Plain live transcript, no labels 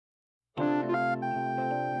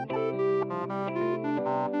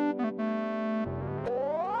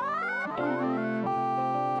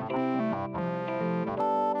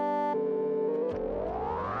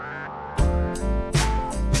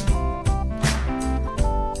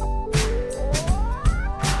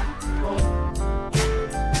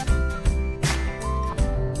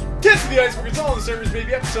guys for Consoling the Servers,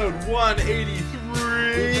 baby. Episode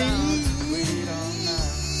 183.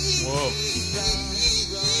 Whoa.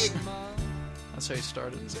 That's how you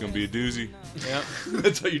started. It's gonna be a doozy. Yep.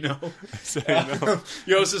 That's how you know. That's how you know.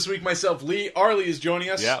 Your host this week, myself, Lee. Arlie is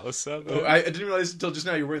joining us. Yeah, what's up? Oh, I didn't realize until just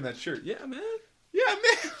now you're wearing that shirt. Yeah, man. Yeah,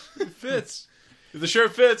 man. It fits. If the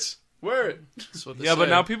shirt fits, wear it. That's what they Yeah, but say.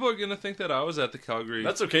 now people are gonna think that I was at the Calgary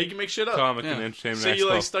That's okay. You can make shit up. Comic Yeah. and Entertainment Say Expo. you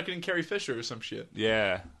like stuck it in Carrie Fisher or some shit.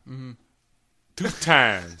 Yeah. Mm-hmm. 2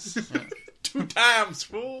 times. 2 times,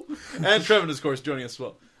 fool. And Trevin, of course, joining us as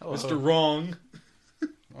well. Hello. Mr. Wrong.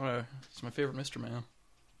 It's my favorite Mr. Man.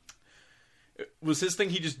 Was his thing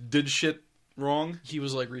he just did shit wrong? He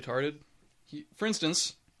was like retarded. For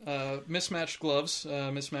instance, mismatched gloves,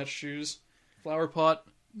 mismatched shoes, flower pot,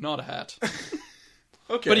 not a hat.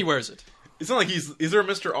 Okay. But he wears it. It's not like he's... Is there a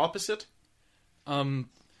Mr. Opposite?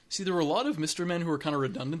 See, there were a lot of Mr. Men who were kind of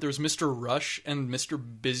redundant. There was Mr. Rush and Mr.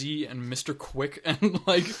 Busy and Mr. Quick, and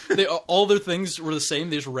like all their things were the same.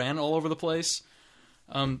 They just ran all over the place.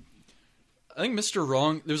 I think Mr.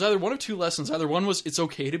 Wrong. There was either one of two lessons. Either one was it's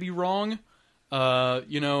okay to be wrong, It's okay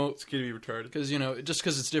to be retarded. because just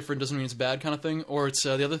because it's different doesn't mean it's bad kind of thing. Or it's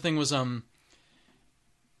the other thing was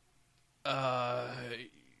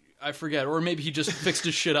I forget. Or maybe he just fixed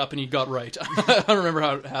his shit up and he got right. I don't remember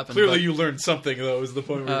how it happened. Clearly but, you learned something, though, is the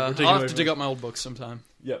point we're taking I'll away have to from dig it. up my old books sometime.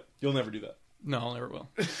 Yep, you'll never do that. No, I never will.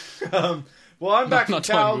 Well, I'm back Not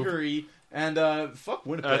from till I move. Calgary, and fuck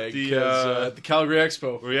Winnipeg, At the, 'cause, at the Calgary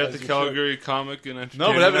Expo. Were we at as the you Calgary Comic and should. No,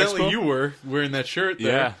 Entertainment but evidently Expo? you were wearing that shirt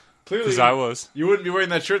there. Yeah. Clearly, Because I was. You wouldn't be wearing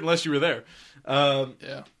that shirt unless you were there.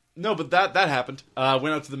 Yeah. No, but that happened. Went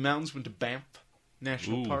out to the mountains, went to Banff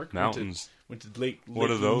National Ooh, Park. mountains. Went to Lake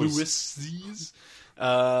What are those? Louis.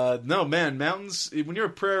 No, man, mountains, when you're a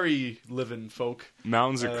prairie living folk,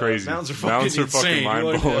 Mountains are crazy. mountains are fucking insane. You're like,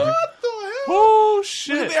 mind-blowing. what the hell? Oh, Look at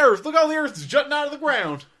shit. the earth. Look how the earth is jutting out of the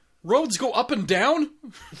ground. Roads go up and down?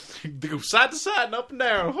 They go side to side and up and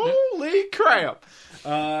down. Holy crap.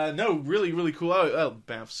 No, really, really cool.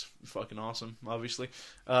 Banff's fucking awesome, obviously.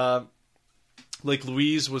 Lake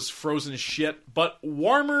Louise was frozen as shit, but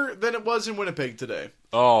warmer than it was in Winnipeg today.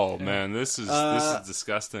 Oh, man, this is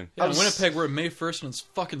disgusting. Yeah, I in was- Winnipeg, we're at May 1st and it's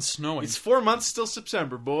fucking snowing. It's 4 months till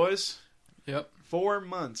September, boys. Yep. 4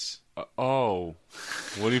 months. Oh.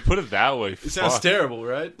 When you put it that way, It sounds fuck. terrible,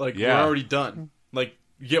 right? Like, Yeah. we're already done. Like,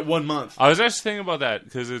 you get 1 month. I was actually thinking about that,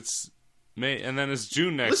 because it's May, and then it's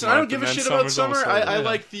June next Listen, month. I don't give a and then shit about summer's summer. almost I over.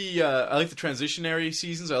 like the transitionary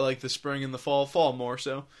seasons. I like the spring and the fall. Fall more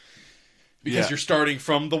so. Because Yeah. you're starting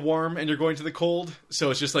from the warm and you're going to the cold. So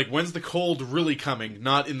it's just like, when's the cold really coming?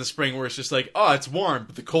 Not in the spring where it's just like, oh, it's warm,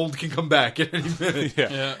 but the cold can come back at any minute. Yeah.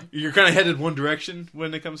 Yeah. You're kind of headed one direction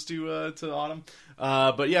when it comes to autumn.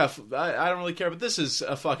 But yeah, I don't really care. But this is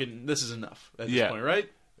this is enough at this Yeah. point,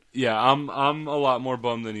 right? Yeah, I'm a lot more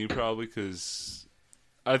bummed than you probably, because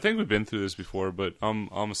I think we've been through this before, but I'm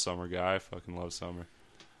a summer guy. I fucking love summer.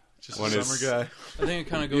 Just When a summer it's- guy. I think it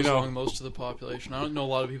kind of goes know- along most of the population. I don't know a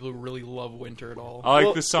lot of people who really love winter at all. I like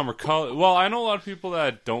Well- the summer color. Well, I know a lot of people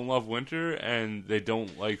that don't love winter and they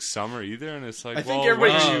don't like summer either, and it's like, I think well,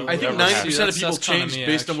 everybody. why don't you I think ever 90% have- of people That's kinda change me,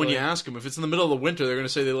 based on when you actually. ask them. If it's in the middle of the winter, they're going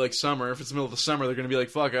to say they like summer. If it's the middle of the summer, they're going to be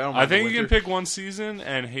like, "Fuck, I don't." I Mind think the you can winter. pick one season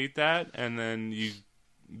and hate that, and then you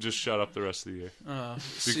just shut up the rest of the year,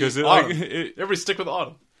 because it, like autumn. it, Everybody stick with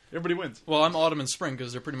autumn. Everybody wins. Well, I'm autumn and spring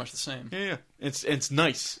because they're pretty much the same. Yeah. It's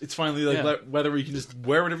nice. It's finally like Yeah. weather where you can just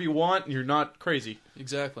wear whatever you want and you're not crazy.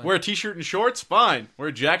 Exactly. Wear a t-shirt and shorts, fine. Wear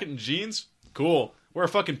a jacket and jeans, cool. Wear a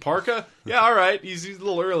fucking parka, yeah, all right. He's a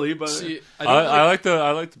little early, but See, I I, don't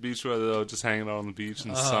I like the beach weather though, just hanging out on the beach in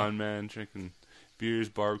the sun, man, drinking beers,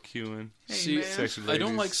 barbecuing. See, man. Sexy I don't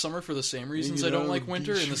ladies. like summer for the same reasons you I don't know, like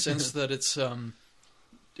winter, in the sense that it's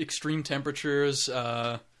extreme temperatures,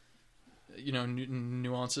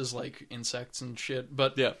 nuances like insects and shit.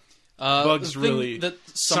 But yeah. bugs really- that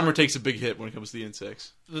Summer takes a big hit when it comes to the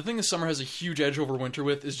insects. the thing that summer has a huge edge over winter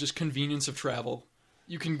with is just convenience of travel.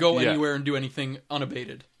 You can go Yeah. anywhere and do anything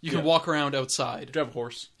unabated. You can Yeah. walk around outside. Drive a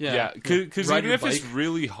horse. Yeah, because Ride even your if it's bike.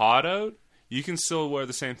 really hot out, you can still wear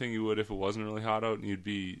the same thing you would if it wasn't really hot out, and you'd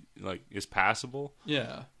be like, it's passable.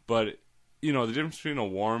 Yeah. But the difference between a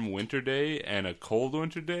warm winter day and a cold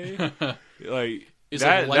winter day, like It's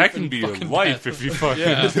that like life can and be your fucking life death. if you fucking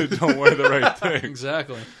Yeah. don't wear the right thing.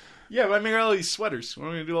 Exactly. Yeah, but I mean, all these sweaters. What am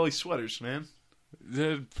I going to do with all these sweaters, man?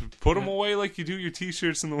 Put them away like you do your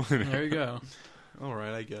t-shirts in the winter. There you go. All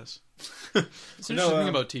right, I guess. It's an interesting thing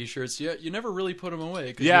about t-shirts. Yeah, you never really put them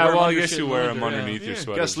away. 'Cause Yeah, you wear 'em well, I under guess shit you in the wear 'em winter, underneath your Yeah,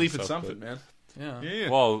 sweaters gotta sleep and in stuff, something, man. Yeah. Yeah.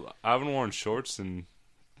 Well, I haven't worn shorts in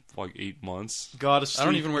like 8 months. God, I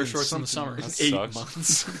don't even wear shorts in the summer. That 8 sucks.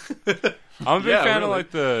 months. I'm a big Yeah, fan really. of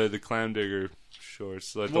like the clam digger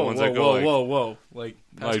shorts, like the Whoa, ones whoa, that go whoa, like whoa, whoa! Like,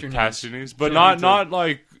 Past your past knees. your knees, but Don't not need to- not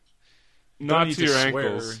like not need to to your swear.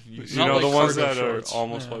 ankles. You- You Not know like the ones cargo that shorts. are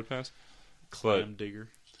almost Yeah. sweatpants. But clam digger.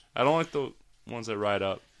 I don't like the ones that ride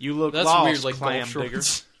up. You look That's lost, weird, like clam golf digger.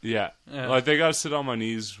 shorts. Yeah. Yeah. Like they gotta sit on my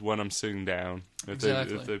knees when I'm sitting down.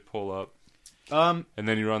 Exactly. If they pull up, Um, and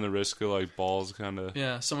then you run the risk of like balls kind of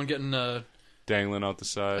Yeah, someone getting dangling out the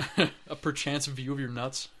side. a perchance view of your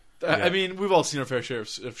nuts. I mean, we've all seen our fair share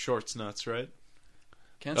of shorts nuts, right?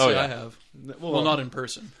 Can't Oh, say yeah. I have. Well, Not in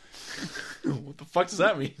person. What the fuck does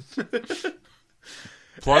that mean?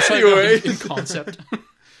 Plus, Anyway. In concept.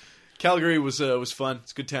 Calgary was fun.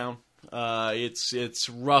 It's a good town. It's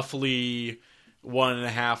roughly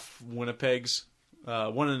 1.5 Winnipegs,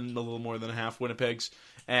 one and a little more than a half Winnipegs,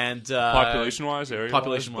 and population wise, area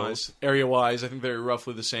population wise, area wise, I think they're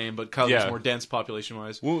roughly the same. But Calgary's Yeah. more dense population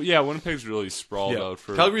wise. Well, yeah, Winnipeg's really sprawled out.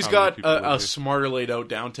 For Calgary's how many got people live a here. smarter laid out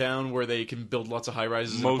downtown where they can build lots of high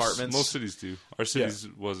rises and apartments. Most cities do. Our cities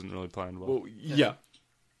wasn't really planned well. Well, yeah.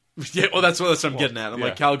 Yeah, well, that's what I'm getting at. I'm yeah.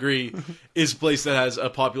 like, Calgary is a place that has a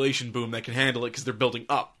population boom that can handle it because they're building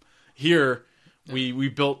up. Here, we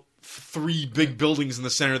built 3 big buildings in the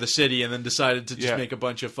center of the city and then decided to just Yeah. make a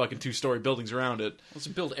bunch of fucking 2-story buildings around it. Let's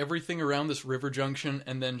build everything around this river junction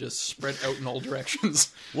and then just spread out in all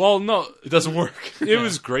directions. Well, no, It doesn't work. it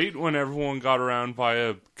was great when everyone got around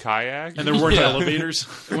via kayak. And there weren't Yeah. elevators.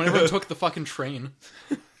 And whenever I took the fucking train.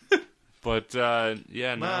 But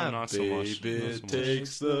yeah, no, not so much. Baby Not so much.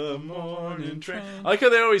 takes the morning train. I like how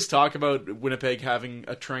they always talk about Winnipeg having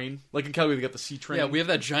a train. Like in Calgary, they got the C train. Yeah, we have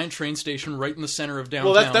that giant train station right in the center of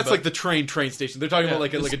downtown. Well, that's but- like the train station. They're talking Yeah,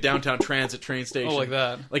 about like a downtown transit train station. Oh, like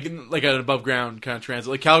that. Like an above ground kind of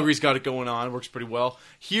transit. Like Calgary's got it going on, works pretty well.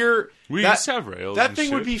 Here, We that, used to have rails. that and thing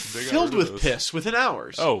shit. would be They got filled rid of with those. piss within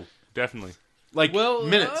hours. Oh, definitely. like Well,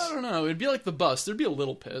 minutes. I don't know. It'd be like the bus. There'd be a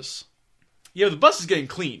little piss. Yeah, the bus is getting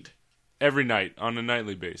cleaned. Every night on a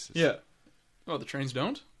nightly basis. Yeah, Oh, the trains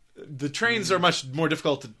don't? the trains are much more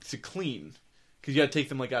difficult to clean because you got to take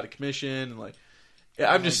them like out of commission and like.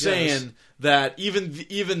 Yeah, I'm just I guess. saying that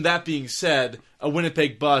even that being said, a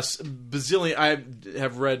Winnipeg bus, bazillion. I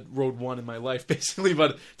have rode one in my life basically,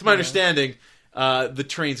 but to my understanding, the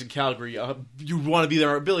trains in Calgary, you want to be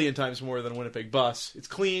there a billion times more than a Winnipeg bus. It's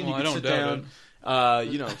clean. Well, you I can don't sit doubt down.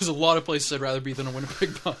 You know, There's a lot of places I'd rather be than a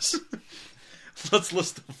Winnipeg bus. let's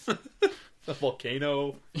list them. A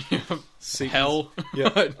volcano, Satan. Hell.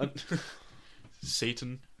 Yeah,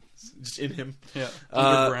 Satan, just in him. Yeah. Uh,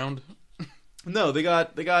 Underground. No, they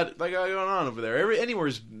got going on over there.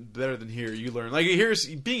 Anywhere's better than here. You learn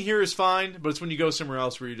being here is fine, but it's when you go somewhere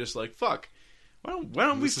else where you're just like, fuck. Why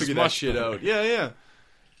don't we This is figure that much shit better. out? Yeah.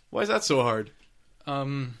 Why is that so hard?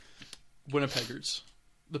 Winnipeggers.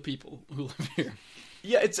 The people who live here.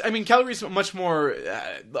 Yeah, Calgary's much more.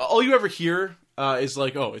 All you ever hear is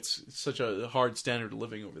like, oh, it's such a hard standard of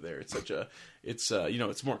living over there. It's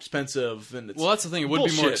it's more expensive and it's. Well, that's the thing. It would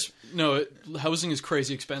be more. Bullshit. Housing is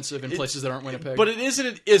crazy expensive in places that aren't Winnipeg. But it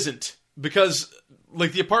isn't because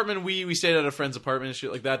like the apartment we stayed at a friend's apartment and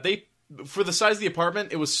shit like that. They for the size of the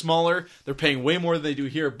apartment, it was smaller. They're paying way more than they do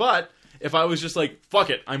here. But if I was just like, fuck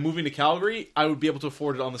it, I'm moving to Calgary, I would be able to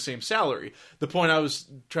afford it on the same salary. The point I was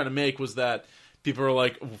trying to make was that people are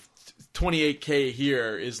like, 28K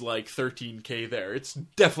here is like 13K there. It's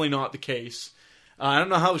definitely not the case. I don't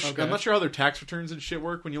know how. Okay. I'm not sure how their tax returns and shit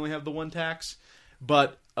work when you only have the one tax.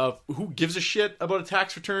 But who gives a shit about a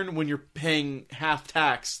tax return when you're paying half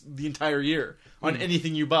tax the entire year on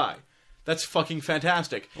anything you buy? That's fucking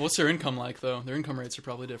fantastic. What's their income like, though? Their income rates are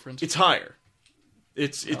probably different. It's higher.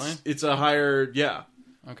 It's a higher. Yeah,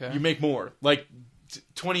 Okay. you make more. Like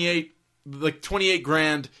 28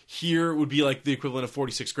 grand here would be like the equivalent of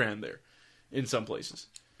 46 grand there in some places.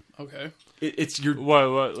 Okay. It's your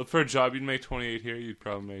What for a job you'd make 28 here, you'd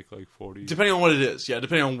probably make like 40. depending on what it is. Yeah,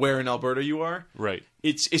 depending on where in Alberta you are. Right.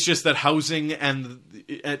 It's just that housing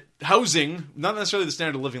housing, not necessarily the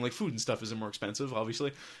standard of living, like food and stuff isn't more expensive,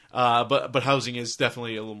 obviously, but housing is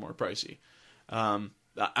definitely a little more pricey.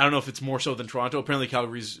 I don't know if it's more so than Toronto. Apparently,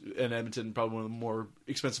 Calgary's and Edmonton probably one of the more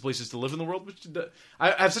expensive places to live in the world. Which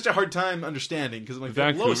I have such a hard time understanding because like the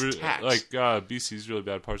Vancouver, lowest tax. like BC's really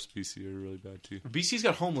bad. Parts of BC are really bad too. BC's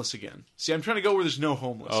got homeless again. See, I'm trying to go where there's no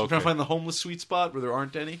homeless. I'm Okay. trying to find the homeless sweet spot where there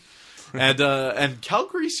aren't any. And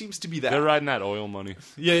Calgary seems to be that. They're riding that oil money.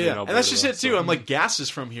 Yeah. in And that's just Alberta, it too. so- I'm like, gas is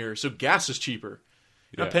from here, so gas is cheaper.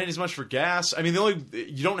 You're not Yeah. paying as much for gas. I mean, you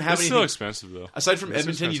don't have It's anything still expensive though. aside from It's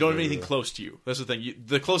Edmonton. You expensive don't have anything everywhere. close to you. That's the thing.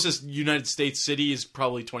 The closest United States city is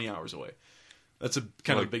probably 20 hours away. That's a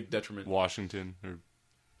kind of a Like big detriment. Washington or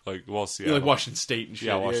Like, well, Yeah, Seattle. like Washington State and shit.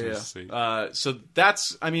 Yeah, Washington State. So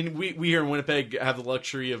that's, I mean, we here in Winnipeg have the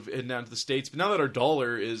luxury of heading down to the States, but now that our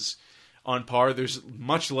dollar is on par, there's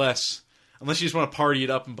much less, unless you just want to party it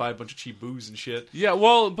up and buy a bunch of cheap booze and shit. Yeah,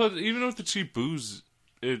 well, but even with the cheap booze,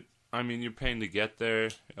 I mean, you're paying to get there,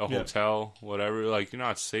 a hotel, whatever. Like, you're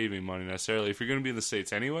not saving money necessarily. If you're going to be in the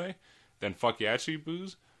States anyway, then fuck yeah, cheap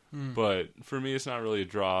booze. But for me, it's not really a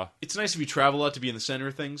draw. It's nice if you travel a lot to be in the center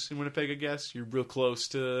of things in Winnipeg, I guess. You're real close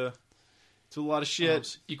to a lot of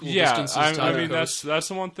shit. Equal Yeah, distances. I to mean, the coast. that's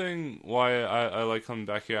the one thing why I like coming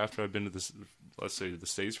back here after I've been to this, let's say, the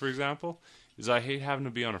States, for example, is I hate having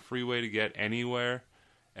to be on a freeway to get anywhere,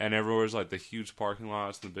 and everywhere's like the huge parking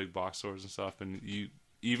lots and the big box stores and stuff, and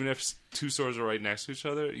even if two stores are right next to each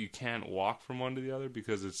other, you can't walk from one to the other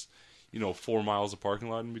because it's, 4 miles of parking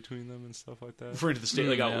lot in between them and stuff like that. Referring to the state,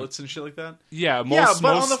 like outlets and shit like that. Yeah, most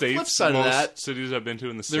but on the states, flip side of most that, cities I've been to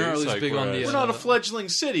in the They're not States, really like, big on the, we're not a fledgling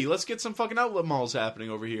city. Let's get some fucking outlet malls happening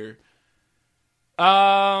over here.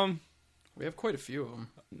 We have quite a few of them.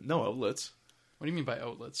 No outlets. What do you mean by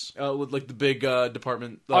outlets? With like the big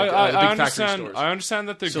department, I like the big factory understand. stores. I understand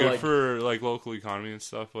that they're So, good like- for like local economy and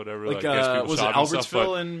stuff, whatever. Like, gets people was it shopping and stuff,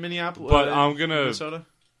 Albertsville in Minneapolis? but I'm gonna- Minnesota?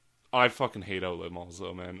 I fucking hate outlet malls,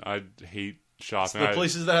 though, man. I hate shopping. The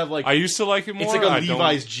places that have like I used to like it more. it's like a I don't-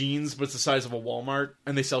 Levi's jeans, but it's the size of a Walmart,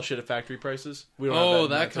 and they sell shit at factory prices. We don't Oh, have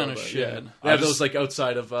that, in that kind of Manitoba, shit. Yeah. They I have just- those like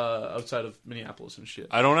outside of Minneapolis and shit.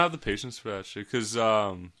 I don't have the patience for that shit because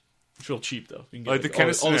It's real cheap though. You can Like, get the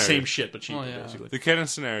Kennett all the scenario. same shit, but cheaper Oh, yeah. basically. the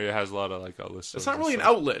Keniston area has a lot of like outlets. It's not really an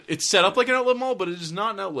outlet. It's set up like an outlet mall, but it is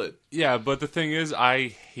not an outlet. Yeah, but the thing is, I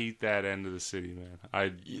hate that end of the city,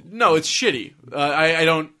 man. No, it's shitty. I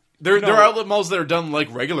don't. There No. are outlet malls that are done like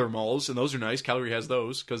regular malls, and those are nice. Calgary has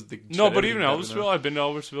those because No, but even Elvisville, I've been to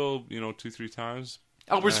Elvisville, 2-3 times.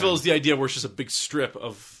 Albertsville is the idea where it's just a big strip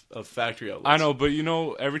of factory outlets. I know, but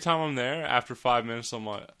every time I'm there, after 5 minutes, I'm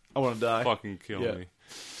like, I want to die. fucking kill Yeah. me.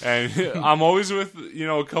 And I'm always with,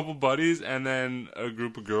 a couple buddies and then a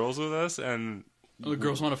group of girls with us, and The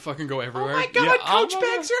girls want to fucking go everywhere. Oh my god, Yeah, Coach I'm-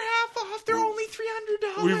 bags are half off. They're only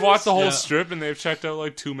 $300. we've walked the whole Yeah. strip, and they've checked out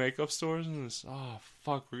like 2 makeup stores, and it's, oh,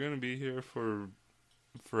 fuck, we're going to be here for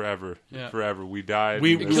forever. Yeah. Forever. We died.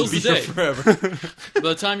 We and will kills be the here day. forever. By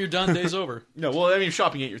the time you're done, day's over. No, well, I mean,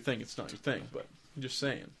 shopping ain't your thing. It's not your thing, but I'm just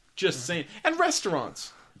saying. Just saying. And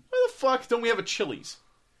restaurants. Where the fuck don't we have a Chili's?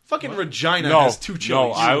 Fucking Regina No, has 2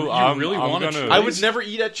 Chili's. no, I'm really want a gonna, Chili's? I would never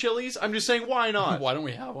eat at Chili's. I'm just saying, why not? Why don't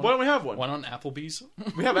we have one? Why don't we have one? Why not Applebee's?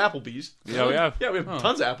 We have Applebee's. Yeah, we have. Yeah, we have Oh.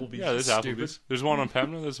 tons of Applebee's. Yeah, there's Stupid. Applebee's. There's one on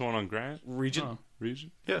Pembina. There's one on Grant Region. Oh.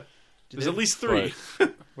 Region. Yeah. There's they- at least 3.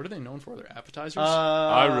 What are they known for? Their appetizers?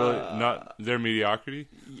 I really not their mediocrity.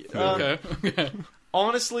 okay. Okay.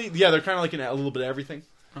 Honestly, yeah, they're kind of like a little bit of everything.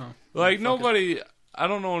 Like nobody. I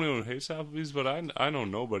don't know anyone who hates Applebee's, but I know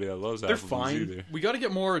nobody that loves They're Applebee's fine. either. We got to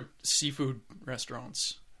get more seafood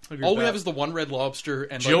restaurants. Agree All with we that. have is the one Red Lobster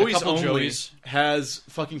and like, Joey's a couple only Joey's. has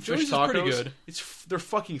fucking Joey's fish is tacos. pretty good. They're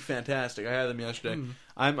fucking fantastic. I had them yesterday.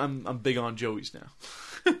 I'm big on Joey's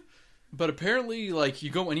now. But apparently, like, you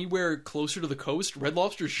go anywhere closer to the coast, Red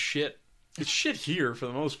Lobster's shit. It's shit here for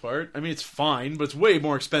the most part. I mean, it's fine, but it's way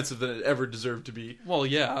more expensive than it ever deserved to be. Well,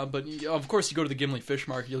 yeah, but of course you go to the Gimli Fish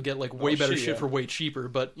Market, you'll get like way better shit, shit yeah. for way cheaper.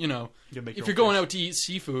 But You gotta make your if you're own going fish. out to eat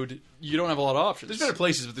seafood, you don't have a lot of options. There's better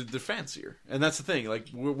places, but they're fancier, and that's the thing. Like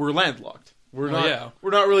we're landlocked. We're Well, not. yeah.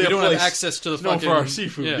 We're not really. We a don't place have access to the known fucking for our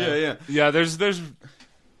seafood. Yeah. Yeah, there's.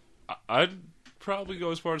 I'd probably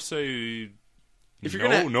go as far as say. If you're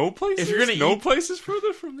gonna- no places, if you're gonna no eat- places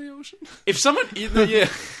further from the ocean. If someone, yeah,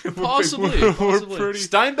 Possibly, We're possibly. pretty.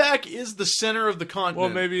 Steinbach is the center of the continent. Well,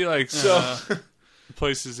 maybe like so.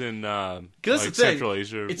 places in that's like the thing. Central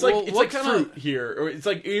Asia. It's like Well, it's what like kinda- fruit here, or it's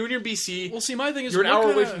like when you're in BC. Well, see, my thing is You're an what hour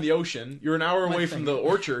away kinda- from the ocean. You're an hour My away thing. from the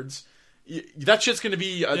orchards. That shit's going to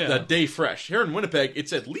be Yeah. a day fresh. Here in Winnipeg,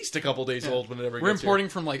 it's at least a couple days Yeah. old when it ever We're gets importing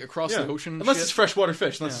from like across here. the ocean. Unless shit. it's freshwater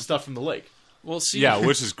fish, unless Yeah. it's stuff from the lake. Well, see, yeah,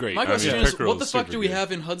 which is great. my question is, pickerel what the fuck super do we good.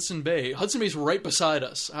 have in Hudson Bay? Hudson Bay's right beside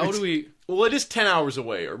us. How do we? Well, it is 10 hours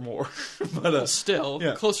away or more, but Still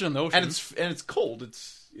Yeah. closer than the ocean. and it's cold.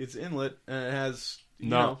 It's inlet and it has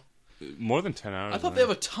No. More than 10 hours. I thought man. they have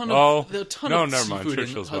a ton Oh, of a ton no, of never mind. seafood in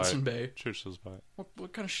Churchill's Hudson by Bay. it. Churchill's by it.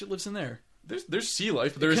 What kind of shit lives in there? there's sea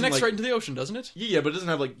life, but It there isn't connects like right into the ocean, doesn't it? yeah, but it doesn't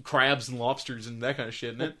have like crabs and lobsters and that kind of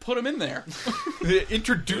shit in it. Put them in there.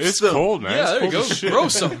 Introduce It's them. cold, man. Yeah, It's there you cold go. as shit. Grow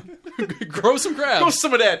some. Grow some crabs. Go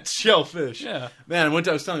some of that shellfish. Yeah. Man, I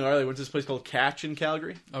was telling you earlier, I went to this place called Catch in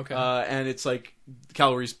Calgary. Okay. And it's like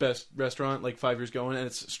Calgary's best restaurant, like 5 years going, and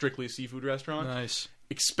it's strictly a seafood restaurant. Nice.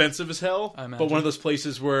 Expensive as hell, I imagine. but one of those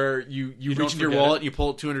places where you don't reach into your forget wallet it. and you pull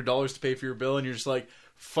out $200 to pay for your bill, and you're just like,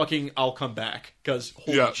 fucking I'll come back because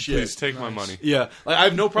holy shit. Please take my money. Yeah, like I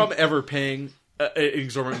have no problem ever paying an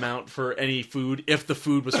exorbitant amount for any food if the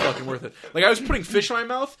food was fucking worth it. Like I was putting fish in my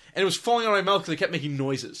mouth and it was falling out of my mouth because it kept making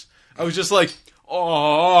noises. I was just like,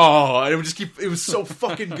 oh, and it would just keep. It was so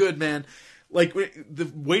fucking good, man. Like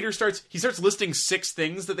the waiter starts listing 6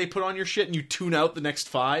 things that they put on your shit, and you tune out the next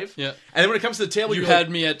 5. Yeah, and then when it comes to the table, you you're had like,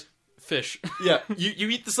 me at fish. yeah, you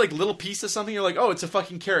eat this like little piece of something. You're like, oh, it's a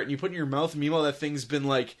fucking carrot, and you put it in your mouth. And meanwhile, that thing's been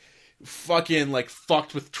like fucking like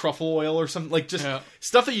fucked with truffle oil or something, like just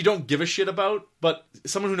stuff that you don't give a shit about, but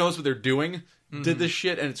someone who knows what they're doing did this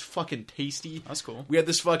shit, and it's fucking tasty. That's cool. We had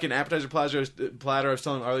this fucking appetizer platter I was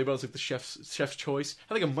telling Arlie about. It's like the chef's choice.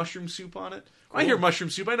 Had like a mushroom soup on it. Cool. When I hear mushroom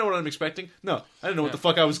soup, I know what I'm expecting. No, I didn't know what the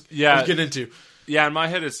fuck I was getting into. Yeah, in my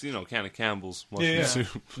head it's can of Campbell's mushroom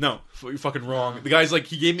soup. No, you're fucking wrong. The guy's like,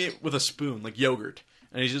 he gave me it with a spoon, like yogurt,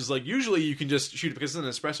 and he's just like, usually you can just shoot it because it's an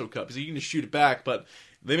espresso cup, so you can just shoot it back, but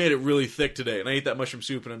they made it really thick today, and I ate that mushroom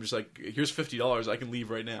soup, and I'm just like, here's $50, I can leave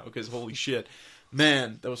right now, because holy shit.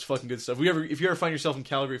 Man, that was fucking good stuff. If you ever find yourself in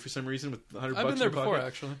Calgary for some reason with $100 I've been there in your before, pocket,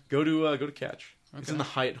 actually. go to Catch. Okay. It's in the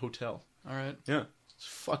Hyatt Hotel. All right. Yeah. It's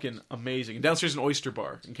fucking amazing. And downstairs an oyster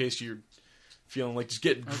bar, in case you're feeling like just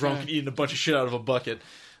getting drunk and eating a bunch of shit out of a bucket.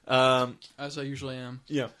 As I usually am.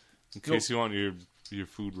 Yeah. In case you want your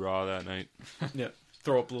food raw that night. Yeah.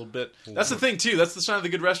 Throw up a little bit. That's the thing, too. That's the sign of the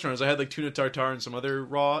good restaurant. Is I had like tuna tartare and some other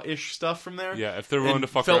raw-ish stuff from there. Yeah, if they're willing to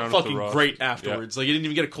fuck felt around fucking with the raw. great afterwards. Like, you didn't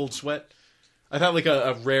even get a cold sweat. I've had like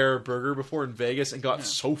a rare burger before in Vegas and got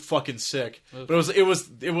so fucking sick. But it was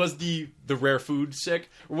the rare food sick.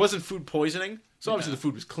 It wasn't food poisoning. So obviously the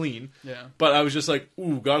food was clean. Yeah. But I was just like,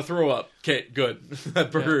 ooh, gotta throw up. Okay, good.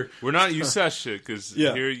 That burger. We're not used to that shit because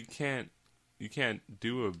here you can't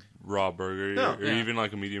do a raw burger or even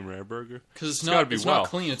like a medium rare burger. Because it's not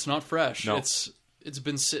clean. It's not fresh. No. It's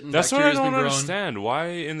been sitting. That's what I don't been grown. understand. Why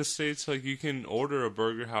in the States like you can order a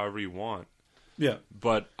burger however you want. Yeah.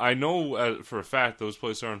 But I know for a fact those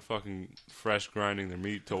places aren't fucking fresh grinding their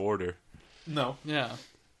meat to order. No. Yeah.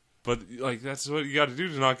 But like that's what you got to do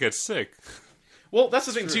to not get sick. Well, that's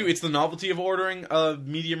the thing too. It's the novelty of ordering a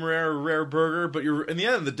medium rare or rare burger, but you're in the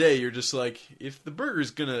end of the day, you're just like, if the burger's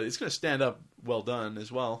gonna stand up well done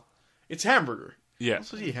as well. It's hamburger. Yeah.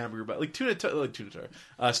 What's a hamburger about? Like tuna tartare,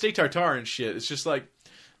 steak tartare and shit. It's just like,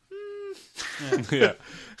 Yeah.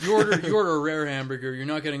 You order a rare hamburger, you're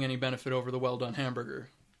not getting any benefit over the well done hamburger.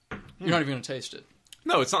 You're not even gonna taste it.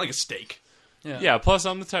 no, it's not like a steak. Yeah, plus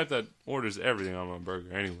I'm the type that orders everything on my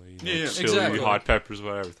burger anyway. Chili, exactly. hot peppers,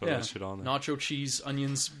 whatever. Throw that shit on there. Nacho cheese,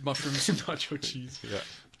 onions, mushrooms. Nacho cheese. Yeah.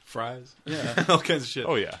 Fries. Yeah. All kinds of shit.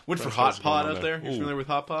 Oh, yeah. Went for French Hot fries Pot going out on there. there. You're Ooh. familiar with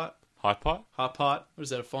Hot Pot? Hot pot? Hot Pot. What is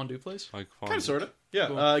that, a fondue place? Like Kind of, sort of. Yeah.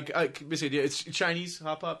 Cool. Basically, it's Chinese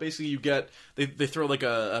hot pot. Basically, you get they throw like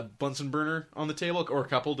a Bunsen burner on the table, or a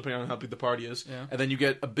couple, depending on how big the party is. Yeah. And then you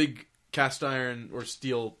get a big cast iron or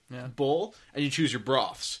steel bowl, and you choose your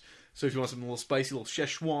broths. So if you want something a little spicy, a little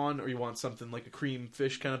Szechuan, or you want something like a cream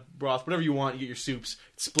fish kind of broth, whatever you want, you get your soups.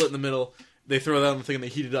 It's split in the middle. They throw that on the thing and they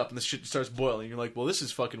heat it up, and the shit starts boiling. You're like, well, this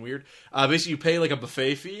is fucking weird. Basically, you pay like a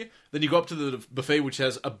buffet fee. Then you go up to the buffet, which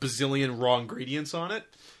has a bazillion raw ingredients on it,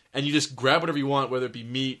 and you just grab whatever you want, whether it be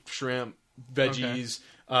meat, shrimp, veggies,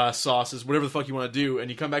 sauces, whatever the fuck you want to do, and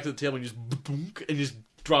you come back to the table and you just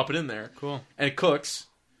drop it in there. Cool. And it cooks.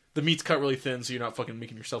 The meat's cut really thin, so you're not fucking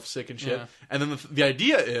making yourself sick and shit. Yeah. And then the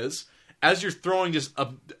idea is, as you're throwing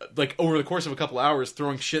like over the course of a couple hours,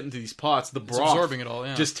 throwing shit into these pots, the broth absorbing it all,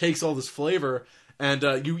 just takes all this flavor. And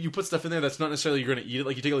you put stuff in there that's not necessarily you're going to eat it.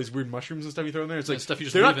 Like you take all these weird mushrooms and stuff you throw in there. It's like stuff you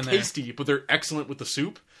just they're leave not in there. tasty, but they're excellent with the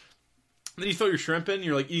soup. And then you throw your shrimp in.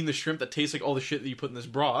 You're like eating the shrimp that tastes like all the shit that you put in this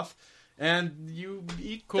broth, and you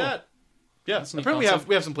eat that. Yeah, That's a neat apparently concept.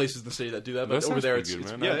 we have some places in the city that do that, but That over sounds there pretty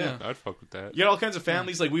it's good, man. yeah. I'd fuck with that. You got all kinds of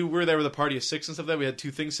families. Like we were there with a party of 6 and stuff. Like that we had 2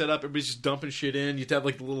 things set up. Everybody's just dumping shit in. You'd have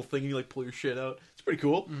like the little thing and you like pull your shit out. It's pretty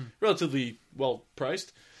cool. Relatively well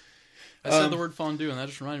priced. I said the word fondue, and that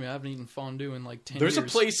just reminded me, I haven't eaten fondue in like 10 There's years.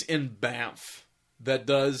 a place in Banff that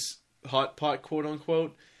does hot pot, quote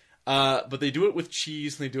unquote. But they do it with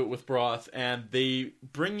cheese and they do it with broth, and they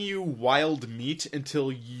bring you wild meat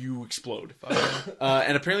until you explode.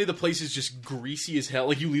 And apparently the place is just greasy as hell.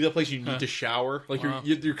 Like you leave that place, you need to shower. Like Wow.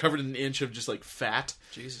 you're covered in an inch of just like fat.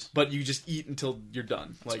 Jesus. But you just eat until you're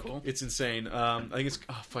done. Like cool. it's insane. I think it's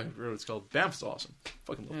fuck, I forgot what it's called. Banff's awesome.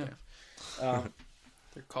 Fucking love Banff.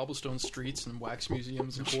 They're cobblestone streets and wax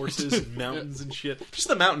museums and Horses and mountains and shit. Just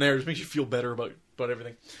the mountain air just makes you feel better about about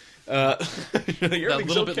everything. That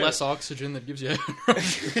little bit less oxygen that gives you.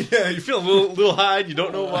 Yeah, you feel a little high. And you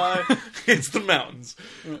don't know why. It's the mountains.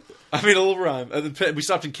 I mean, a little rhyme. We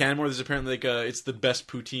stopped in Canmore. There's apparently it's the best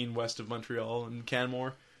poutine west of Montreal in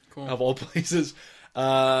Canmore, Cool. of all places.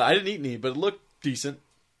 I didn't eat any, but it looked decent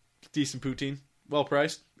poutine, well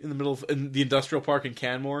priced, in the industrial park in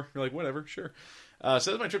Canmore. You're like, whatever, sure. So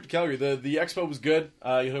that was my trip to Calgary. The expo was good.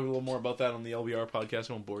 You'll hear a little more about that on the LBR podcast.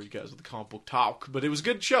 I won't bore you guys with the comic book talk, but it was a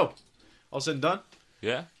good show. All said and done.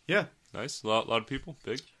 Yeah. Yeah. Nice. A lot of people.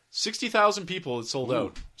 Big. 60,000 people it sold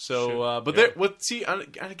out. So, but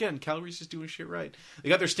and again, Calgary's just doing shit right. They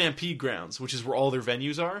got their Stampede grounds, which is where all their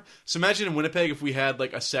venues are. So imagine in Winnipeg if we had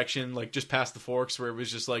like a section like just past the Forks where it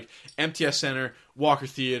was just like MTS Center, Walker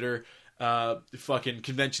Theater, fucking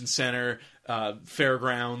Convention Center,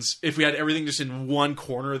 Fairgrounds. If we had everything just in one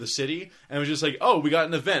corner of the city, and it was just like, oh, we got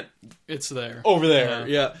an event. It's there. Over there,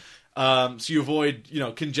 yeah. So you avoid,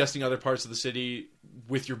 congesting other parts of the city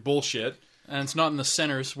with your bullshit. And it's not in the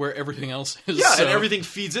centers where everything else is. Yeah, and everything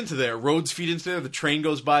feeds into there. Roads feed into there. The train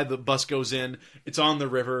goes by. The bus goes in. It's on the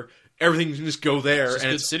river. Everything can just go there. It's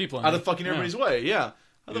and good it's city planning. out of fucking everybody's way. Yeah.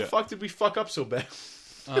 How the fuck did we fuck up so bad?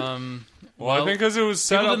 Well, I think because it was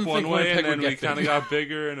set people up didn't one think way, Winnipeg and then would we get kind of big. got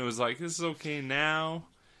bigger, and it was like, this is okay now.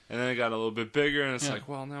 And then it got a little bit bigger, and it's like,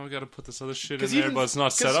 well, now we got to put this other shit in there, but it's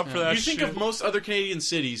not set up for that You shit. think of most other Canadian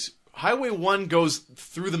cities, Highway 1 goes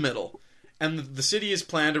through the middle, and the city is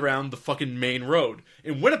planned around the fucking main road.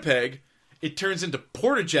 In Winnipeg, it turns into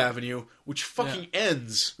Portage Avenue, which fucking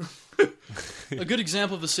ends. A good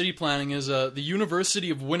example of the city planning is the University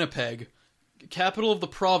of Winnipeg, capital of the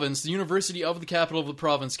province, the University of the capital of the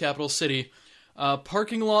province, capital city,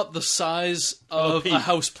 parking lot the size of a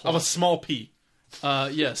house plot. Of a small P.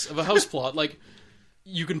 Yes, of a house plot. Like,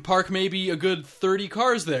 you can park maybe a good 30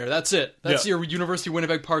 cars there. That's it. That's your University of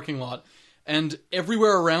Winnipeg parking lot. And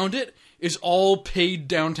everywhere around it is all paid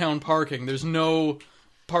downtown parking. There's no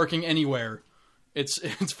parking anywhere. It's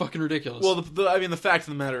fucking ridiculous. Well, the fact of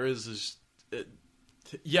the matter is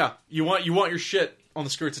you want your shit on the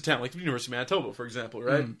skirts of town, like the University of Manitoba, for example,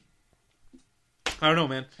 right? I don't know,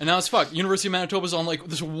 man. And now it's fucked. University of Manitoba's on like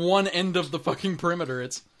this one end of the fucking perimeter.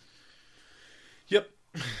 Yep.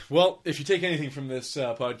 Well, if you take anything from this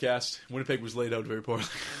podcast, Winnipeg was laid out very poorly.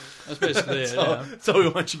 That's basically it. That's all we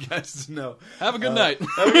want you guys to know. Have a good night.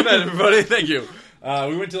 Have a good night, everybody. Thank you.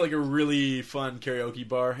 We went to like a really fun karaoke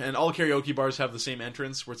bar, and all karaoke bars have the same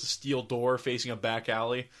entrance, where it's a steel door facing a back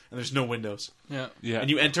alley, and there's no windows. Yeah. And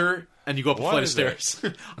you enter, and you go up a Why flight of is that?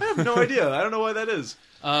 stairs. I have no idea. I don't know why that is.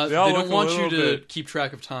 They all don't look a want you little to bit- keep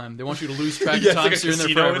track of time. They want you to lose track of Yeah, time, it's so like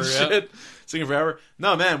you're a in there casino forever. and shit. Singing forever.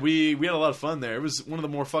 No, man, we had a lot of fun there. It was one of the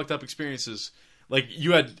more fucked up experiences. Like,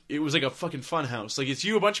 it was like a fucking fun house. Like, it's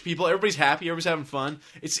you, a bunch of people, everybody's happy, everybody's having fun.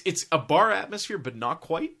 It's a bar atmosphere, but not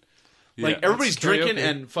quite. Like, Yeah, everybody's it's drinking karaoke.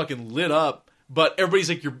 and fucking lit up, but everybody's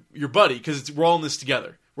like your buddy, because we're all in this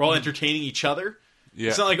together. We're all entertaining each other. Yeah.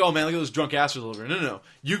 It's not like, oh man, look at those drunk asses over there. No.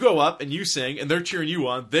 You go up and you sing, and they're cheering you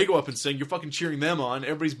on. They go up and sing. You're fucking cheering them on.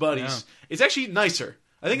 Everybody's buddies. Yeah. It's actually nicer.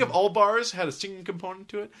 I think if all bars had a singing component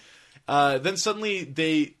to it, then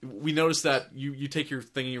suddenly we noticed that you take your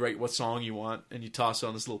thing and you write what song you want, and you toss it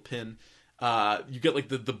on this little pin. You get like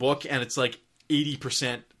the book, and it's like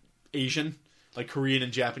 80% Asian, like Korean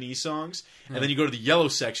and Japanese songs. And then you go to the yellow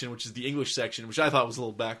section, which is the English section, which I thought was a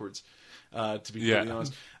little backwards, to be completely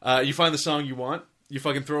honest. You find the song you want. You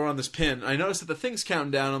fucking throw it on this pin. I noticed that the thing's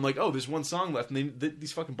counting down. I'm like, oh, there's one song left. And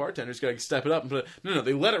these fucking bartenders got to step it up and put it. No,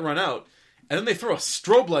 they let it run out. And then they throw a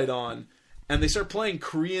strobe light on. And they start playing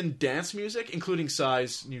Korean dance music, including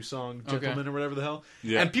Psy's new song, Gentleman, or whatever the hell.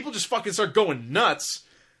 Yeah. And people just fucking start going nuts.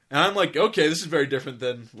 And I'm like, okay, this is very different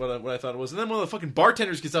than what I thought it was. And then one of the fucking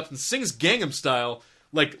bartenders gets up and sings Gangnam Style,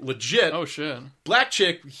 like legit. Oh, shit. Black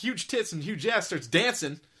chick, huge tits and huge ass, starts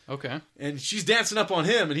dancing. Okay. And she's dancing up on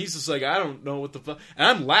him, and he's just like, I don't know what the fuck. And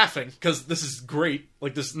I'm laughing, because this is great.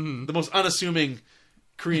 Like, the most unassuming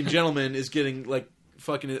Korean gentleman is getting, like,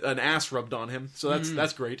 fucking an ass rubbed on him. So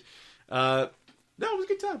that's great. No, it was a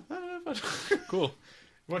good time. Cool.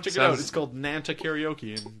 You want to check it out? It's called Nanta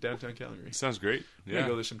Karaoke in downtown Calgary. Sounds great. We're going Yeah. to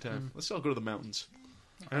go there sometime. Let's all go to the mountains.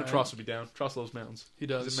 I know Tross will be down. Tross loves mountains. He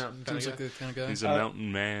does. He's a mountain Seems kinda like the kind of guy. He's a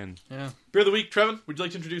mountain man. Yeah. Beer of the week, Trevin, would you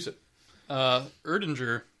like to introduce it?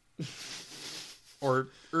 Erdinger. Or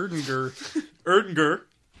Erdinger. Erdinger.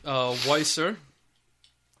 Weisser.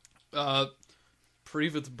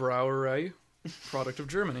 Privat Brauerei. Product of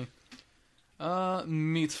Germany.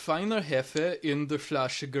 Mit feiner Hefe in der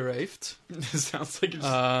Flasche gereift. It sounds like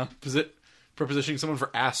you're prepositioning someone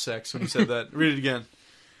for ass sex when you said that. Read it again.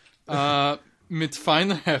 Mit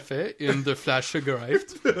feiner Hefe in der Flasche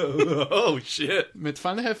gereift. Oh shit! Mit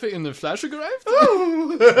feiner Hefe in der Flasche gereift?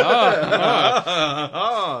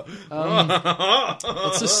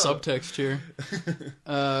 What's the subtext here?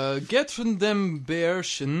 Get from them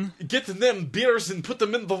Bärchen Get them beers and put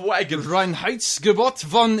them in the wagon. Reinheitsgebot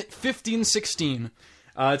von 1516.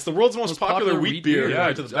 It's the world's most popular wheat beer. beer.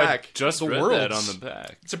 Right to the back. Just The read that on world's. the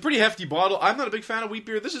back. It's a pretty hefty bottle. I'm not a big fan of wheat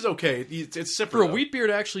beer. This is okay. It's separate. For a wheat beer,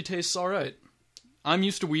 it actually tastes all right. I'm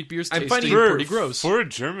used to wheat beers I'm tasting finding- pretty gross. For a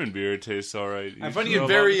German beer, it tastes all right. I'm You finding can it go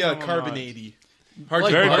very along with them or not. carbonated. Hard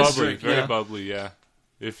Like to Very Buzz bubbly, drink, very yeah. bubbly. Yeah.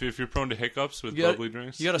 If you're prone to hiccups with You gotta- bubbly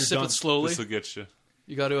drinks, You got to You're sip done. it slowly. this will get you.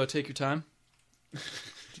 You got to take your time. You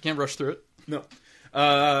can't rush through it. No.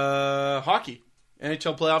 Hockey.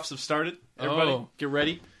 NHL playoffs have started. Everybody, Oh. get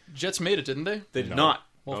ready. Jets made it, didn't they? They did No. not.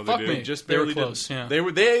 Well, No, they fuck didn't. me. Just They were barely close. did.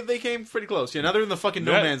 Yeah. They came pretty close. Yeah, now they're in the fucking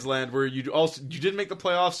no Yeah. man's land where you didn't make the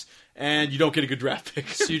playoffs and you don't get a good draft pick.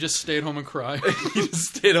 So you just stayed home and cried. You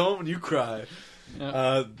just stayed home and you cry.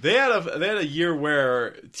 Yeah. They had a year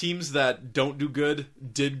where teams that don't do good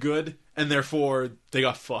did good, and therefore they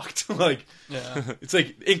got fucked. Like Yeah. it's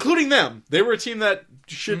like including them. They were a team that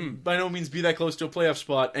should by no means be that close to a playoff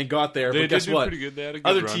spot and got there. They but did guess do what? pretty good. They had a good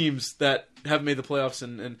Other run. teams that haven't made the playoffs,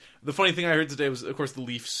 and the funny thing I heard today was, of course, the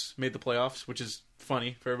Leafs made the playoffs, which is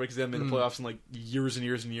funny for everybody because they haven't made the playoffs in like years and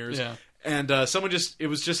years and years. Yeah. And it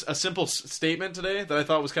was just a simple statement today that I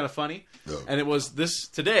thought was kind of funny, and it was this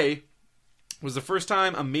today was the first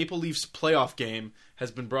time a Maple Leafs playoff game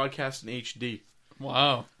has been broadcast in HD.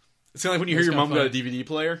 Wow. It's kind of like when you hear That's your mom kinda got a DVD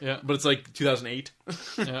player, Yeah. but it's like 2008.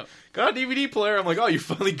 Yeah. Got a DVD player. I'm like, oh, you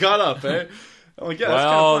finally got up, eh? I'm like, yeah, that's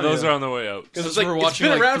Well, kind of those are on the way out. because it's So like we're it's watching,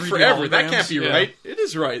 been like, around 3D forever. That can't be holograms? Yeah. right. It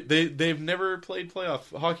is right. They've never played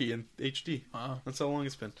playoff hockey in HD. Wow. That's how long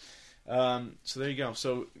it's been. So there you go.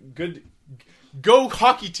 So good, go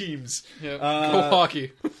hockey teams. Yeah. Uh, Go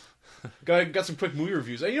hockey. Got some quick movie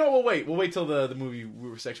reviews. You know, we'll wait till the movie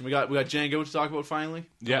section. We got Django to talk about finally.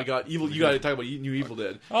 Yeah. We got Evil. You got to talk about New Evil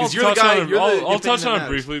Dead I'll because you're the touch guy. on it- You're the I'll opinion touch that on it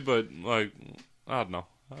matters. briefly, but like, I don't know.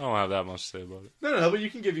 I don't have that much to say about it. No, but you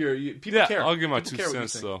can give people Yeah, care. I'll give my People 2 care what you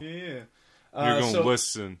cents, think. though. Yeah. You're going to so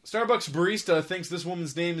listen. Starbucks barista thinks this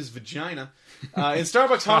woman's name is Vagina. In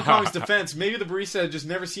Starbucks Hong Kong's defense, maybe the barista had just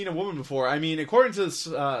never seen a woman before. I mean, according to this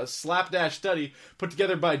slapdash study put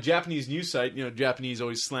together by a Japanese news site, you know, Japanese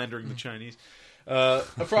always slandering the Chinese,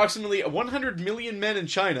 approximately 100 million men in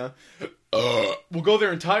China will go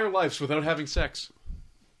their entire lives without having sex.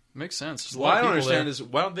 Makes sense. There's a What lot I of don't people understand is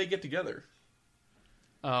why don't they get together?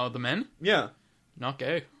 there. The men? Yeah. Not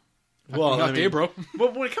gay. Well, Not gay, bro.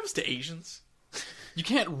 But when it comes to Asians, You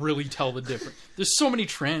can't really tell the difference. There's so many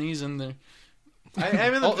trannies in there. I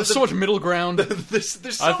mean, There's so much middle ground. there's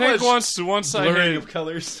so I think much once I blurring hit, of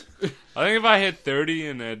colors. I think if I hit 30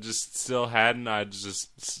 and I just still hadn't, I'd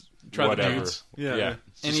just Try the whatever. dudes. Yeah. Yeah.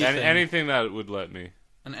 Just Anything. anything that would let me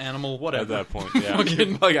An animal, at whatever. that point. Yeah.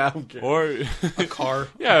 Fucking Like, I don't care. Or a car.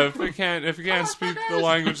 yeah, if you can't speak the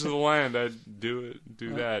language of the land, I'd do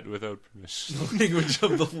that without permission. Language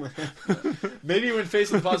of the land. Maybe when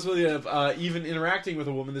faced with the possibility of even interacting with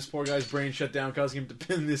a woman, this poor guy's brain shut down, causing him to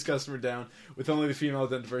pin this customer down with only the female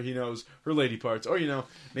identifier he knows, her lady parts. Or, you know,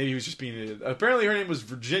 maybe he was just being an idiot. Apparently her name was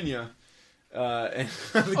Virginia. And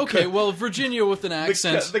Okay, well, Virginia with an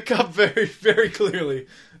accent. the cup very, very clearly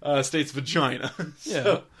states vagina. Yeah.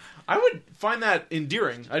 So, I would find that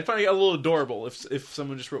endearing. I'd find it a little adorable if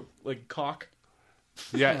someone just wrote, like, cock.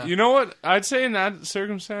 Yeah, Yeah. you know what? I'd say in that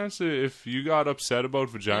circumstance, if you got upset about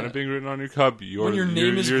vagina Yeah. being written on your cup, When your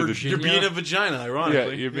name is you're Virginia. You're being a vagina, Yeah,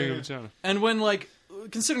 ironically. you're being a vagina. And when, like,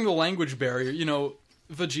 considering the language barrier, you know,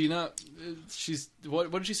 Vagina, she's,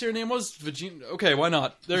 what did she say her name was? Vagina? Okay, why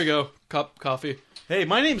not? There you go. Cup, coffee. Hey,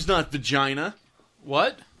 my name's not vagina.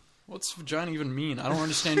 What? What's vagina even mean? I don't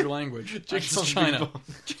understand your language. That's Jing China. Jong.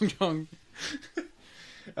 Jing Jong.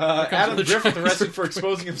 Adam the Griffith Chinese arrested for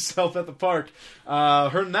exposing himself at the park.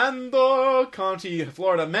 Hernando County,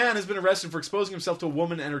 Florida. A man has been arrested for exposing himself to a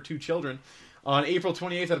woman and her 2 children. On April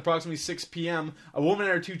 28th at approximately 6 p.m., a woman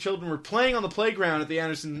and her 2 children were playing on the playground at the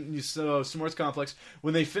Anderson Sports Complex.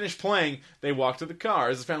 When they finished playing, they walked to the car.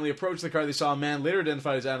 As the family approached the car, they saw a man, later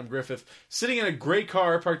identified as Adam Griffith, sitting in a gray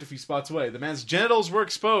car parked a few spots away. The man's genitals were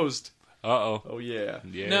exposed. Uh-oh. Oh, yeah.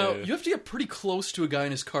 Yeah. Now, you have to get pretty close to a guy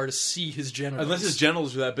in his car to see his genitals. Unless his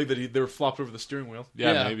genitals were that big that they were flopped over the steering wheel.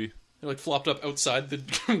 yeah, yeah. maybe. They're, like, flopped up outside the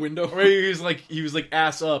window. Or he was like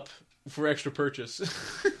ass up for extra purchase.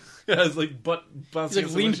 Yeah, it's like butt He's, bouncing like,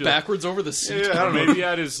 against the leaned windshield. backwards over the seat. Yeah, I don't know. Maybe he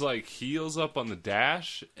had his like heels up on the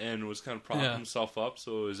dash and was kind of propping Yeah. himself up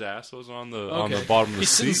so his ass was on the Okay. bottom of the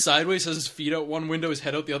He's sitting seat. sideways, has his feet out one window, his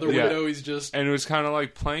head out the other Yeah. window. He's just... And it was kind of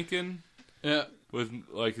like planking. Yeah. with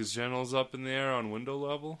like his genitals up in the air on window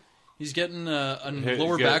level, He's getting a Hey,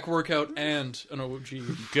 lower get- back workout and an OG.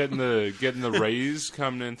 getting the rays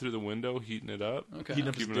coming in through the window, heating it up, Okay. Heating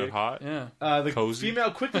up his keeping it dick. hot. Yeah. The Cozy. female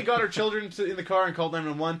quickly got her children in the car and called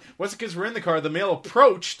 911. Once the kids were in the car, the male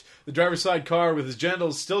approached the driver's side car with his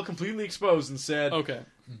genitals still completely exposed and said, Okay.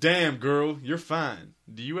 "Damn, girl, you're fine.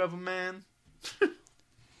 Do you have a man?"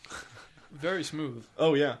 Very smooth.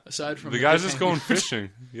 Oh, yeah. Aside from The guy's dick just hanging. going fishing.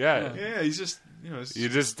 Yeah. Yeah, he's just, You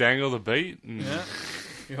just dangle the bait and Yeah.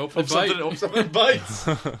 You hope hope for bite. something bites.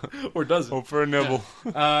 Or doesn't. hope for a nibble.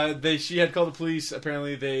 She had called the police.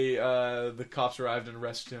 Apparently, the cops arrived and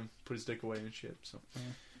arrested him, put his dick away and shit. So,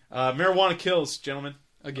 marijuana kills, gentlemen.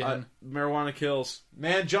 Again. Marijuana kills.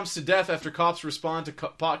 Man jumps to death after cops respond to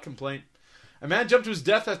pot complaint. A man jumped to his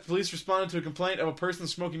death after police responded to a complaint of a person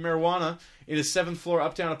smoking marijuana in his 7th floor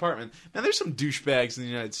uptown apartment. Man, there's some douchebags in the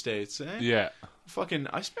United States, eh? Yeah. Fucking,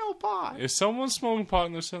 I smell pot. If someone's smoking pot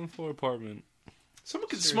in their 7th floor apartment, Someone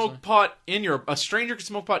could Seriously. smoke pot a stranger could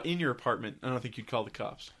smoke pot in your apartment. I don't think you'd call the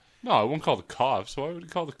cops. no, I won't call the cops. Why would you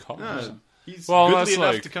call the cops? No, he's Well, goodly that's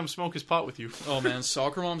enough like- to come smoke his pot with you. Oh man,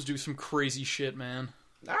 soccer moms do some crazy shit, man.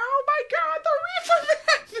 Oh my god, the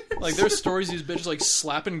reefer man! Like there's stories of these bitches like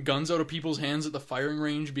slapping guns out of people's hands at the firing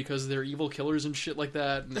range because they're evil killers and shit like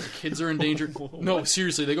that, and their kids are in danger. No,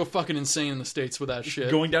 seriously, they go fucking insane in the States with that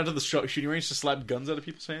shit. Going down to the shooting range to slap guns out of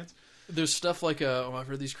people's hands? There's stuff like I've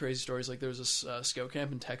heard these crazy stories. Like there was this scout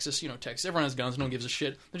camp in Texas. You know, Texas. Everyone has guns. No one gives a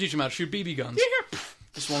shit. They teach them how to shoot BB guns.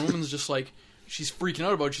 This one woman's just like, she's freaking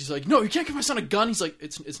out about it. She's like, "No, you can't give my son a gun." He's like,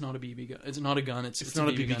 "It's not a BB gun. It's not a gun. It's not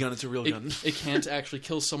a BB gun, it's a real gun." It can't actually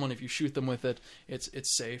kill someone if you shoot them with it. It's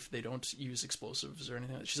safe. They don't use explosives or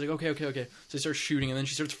anything." She's like, "Okay." So they start shooting, and then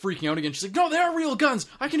she starts freaking out again. She's like, "No, they are real guns.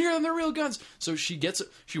 I can hear them. They're real guns." So she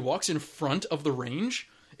walks in front of the range.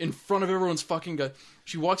 In front of everyone's fucking gun.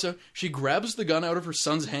 She walks out, she grabs the gun out of her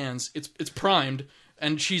son's hands. It's primed,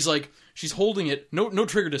 and she's holding it. No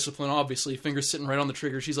trigger discipline, obviously. Fingers sitting right on the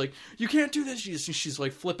trigger. She's like, "You can't do this." She's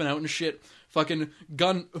like flipping out and shit. Fucking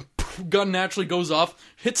gun naturally goes off,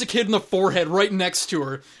 hits a kid in the forehead right next to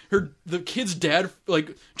her. The kid's dad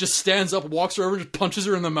like just stands up, walks her over, and just punches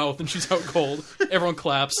her in the mouth, and she's out cold. Everyone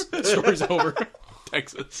claps. Story's over.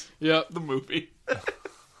 Texas. Yeah, The movie.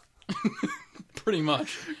 pretty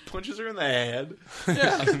much. Punches her in the head.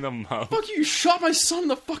 Yeah. In the mouth. Fuck you shot my son in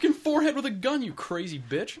the fucking forehead with a gun, you crazy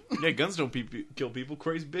bitch. Yeah, guns don't kill people.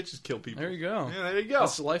 Crazy bitches kill people. There you go. Yeah, there you go.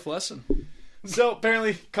 That's a life lesson. So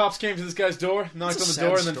apparently, cops came to this guy's door, knocked It's on a the sad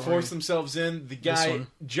door, and then story. forced themselves in. The This guy one.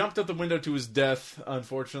 jumped out the window to his death.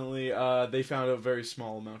 Unfortunately, they found a very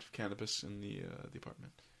small amount of cannabis in the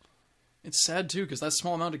apartment. It's sad too, because that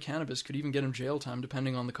small amount of cannabis could even get him jail time,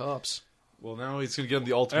 depending on the cops. Well, now he's going to get him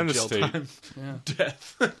the ultimate And the jail state. time. Yeah,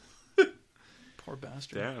 Death. poor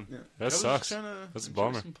bastard. Damn. Yeah. That was sucks. just trying to That's a enjoy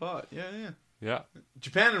bummer. Some pot. Yeah. Yeah.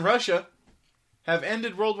 Japan and Russia have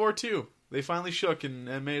ended World War II. They finally shook and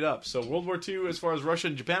made up. So World War II, as far as Russia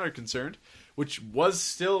and Japan are concerned, which was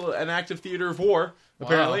still an active theater of war, Wow,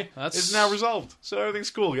 apparently, that's- is now resolved. So everything's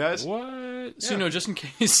cool, guys. What? So, you know, just in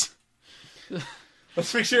case.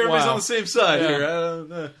 Let's make sure everybody's Wow. on the same side Yeah.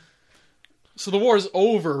 here. So the war's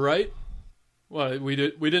over, right? What we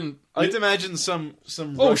didn't. I like to imagine some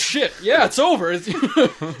Oh shit! Yeah, it's over.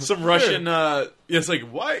 some Russian. It's like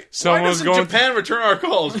why Someone's doesn't going Japan return our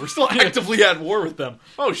calls? We're still actively at war with them.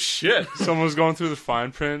 Oh shit! Someone's going through the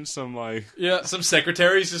fine print. Some like, Yeah. Some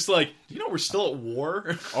secretary's just like, you know, we're still at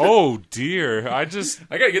war. oh dear, I just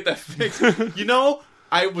I gotta get that fixed. You know,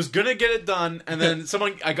 I was gonna get it done, and then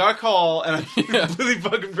I got a call, and I completely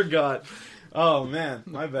fucking forgot. Oh man,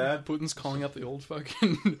 my bad. Putin's calling up the old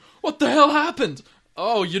fucking. What the hell happened?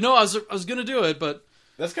 Oh, you know, I was gonna do it, but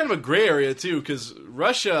That's kind of a gray area too, because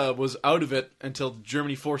Russia was out of it until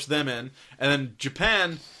Germany forced them in, and then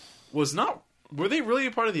Japan was not. Were they really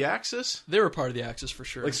a part of the Axis? they were part of the Axis for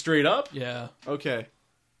sure. Like straight up? Yeah. Okay.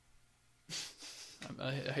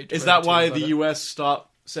 I hate to Is brag that too, why but, the U.S.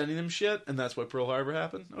 stopped sending them shit, and that's why Pearl Harbor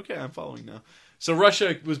happened? Okay, I'm following now. So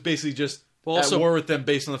Russia was basically just Well, at also- war with them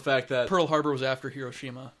based on the fact that Pearl Harbor was after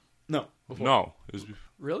Hiroshima. no, before. no. It was,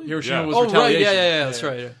 Really? Hiroshima Yeah. was Oh right, retaliation. yeah, that's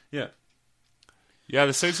right. Yeah, yeah,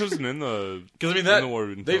 the States wasn't in the. because I mean In the war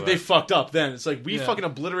that until they that. fucked up. Then it's like we Yeah. fucking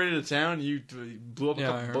obliterated a town. You blew up a Yeah,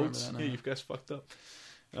 I couple remember boats. that now. Yeah, you guys fucked up.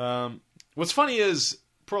 What's funny is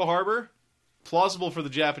Pearl Harbor plausible for the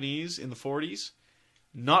Japanese in the 40s,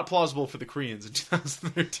 not plausible for the Koreans in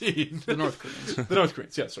 2013. The North Koreans. The North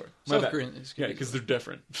Koreans. Yeah, sorry, my South bad. Koreans. Yeah, because they're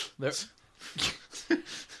different. They're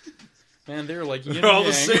man, they're like yin They're all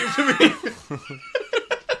and the yang. same to me.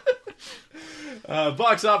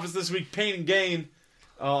 Box office this week: Pain and Gain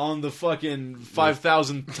on the fucking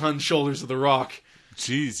 5,000-ton shoulders of The Rock.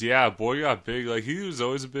 Jeez, yeah, boy got big. Like, he was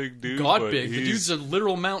always a big dude. God but big. The dude's a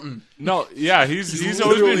literal mountain. No, yeah, he's always been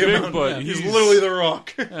literally a big, mountain. but Yeah, He's literally The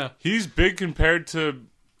Rock. he's big compared to,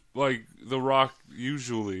 like, The Rock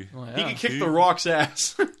usually. Well, He yeah. can kick The Rock's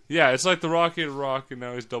ass. Yeah, it's like The Rock hit Rock, and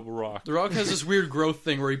now he's double Rock. The Rock has this weird growth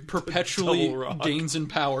thing where he perpetually Double Rock. gains in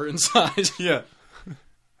power and size. Yeah.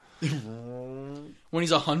 When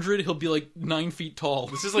he's 100, he'll be like 9 feet tall.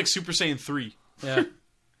 This is like Super Saiyan 3. Yeah.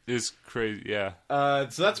 It's crazy, yeah.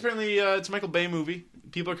 So that's apparently it's a Michael Bay movie.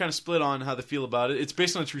 People are kind of split on how they feel about it. It's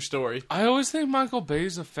based on a true story. I always think Michael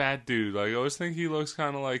Bay's a fat dude. Like, I always think he looks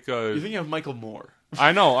kind of like a... You think you have Michael Moore?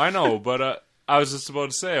 I know, but I was just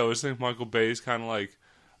about to say, I always think Michael Bay's kind of like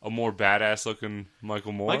a more badass looking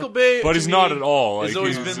Michael Moore. Michael Bay, but to he's me, not at all. Like, has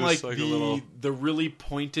always he's been like just the a little... the really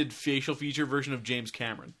pointed facial feature version of James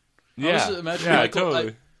Cameron. Yeah, I was imagining yeah, Michael,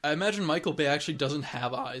 totally. I imagine Michael Bay actually doesn't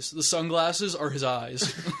have eyes. The sunglasses are his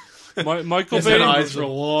eyes. Michael He's Bay. had eyes for a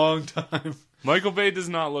long time. Michael Bay does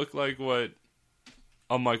not look like what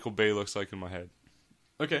a Michael Bay looks like in my head.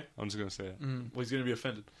 Okay, I'm just gonna say it. well, he's going to be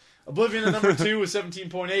offended. Oblivion at number 2 with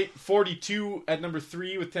 17.8. 42 at number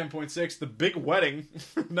 3 with 10.6. The Big Wedding,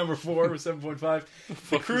 number 4 with 7.5.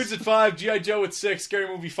 The Cruise at 5. G.I. Joe at 6. Scary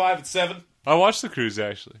Movie 5 at 7. I watched The Cruise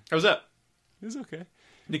actually. How's that? It was okay.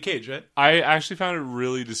 Nick Cage, right? I actually found it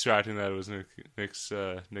really distracting that it was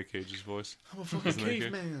Nick Cage's voice. I'm a fucking Isn't that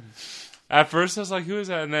caveman. At first, I was like, "Who is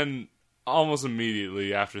that?" And then, almost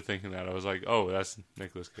immediately after thinking that, I was like, "Oh, that's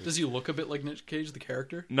Nicolas Cage." Does he look a bit like Nick Cage, the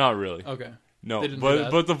character? Not really. Okay. No, They didn't do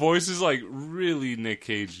that. but the voice is like really Nick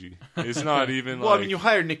Cagey. It's not even Well, like I mean, you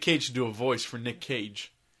hired Nick Cage to do a voice for Nick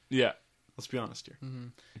Cage. yeah. Let's be honest here.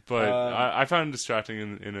 But I found it distracting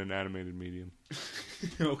in an animated medium.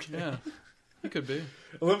 Okay. Yeah. He could be.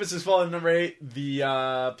 Olympus has fallen at number 8.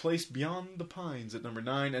 The Place Beyond the Pines at number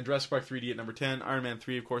 9. And Jurassic Park 3D at number 10. Iron Man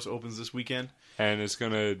 3, of course, opens this weekend. And it's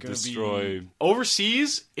gonna destroy.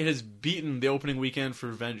 Overseas, it has beaten the opening weekend for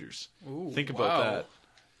Avengers. Ooh, Think about wow. that.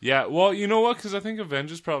 Yeah, well, you know what? Because I think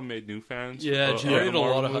Avengers probably made new fans. Yeah, of generated the a lot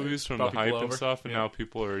Marvel of hype. movies from the Brought people hype and over. stuff, and Yeah. now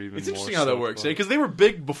people are even. It's more interesting how that stoked works, about it. because they were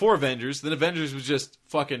big before Avengers. Then Avengers was just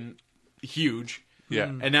fucking huge, Yeah,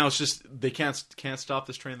 and now it's just they can't stop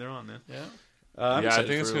this train they're on, man. Yeah. I'm Yeah, I excited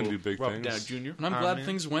think it's for gonna do big Robert things. Downey Jr. And I'm Iron glad Man.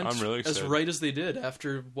 things went I'm really as excited. right as they did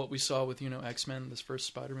after what we saw with, X-Men, this first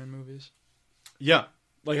Spider-Man movies. Yeah,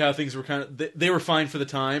 like how things were kind of they were fine for the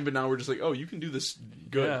time, but now we're just like, oh, you can do this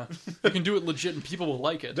good. Yeah. You can do it legit and people will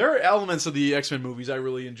like it. There are elements of the X-Men movies I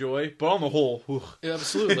really enjoy, but on the whole, whew. Yeah,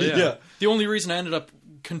 absolutely, yeah. Yeah. The only reason I ended up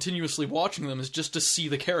continuously watching them is just to see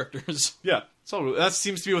the characters. Yeah, so that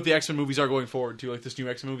seems to be what the X-Men movies are going forward to. Like this new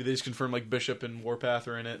X-Men movie, they just confirmed like Bishop and Warpath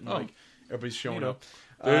are in it, and Oh. like everybody's showing You know. up.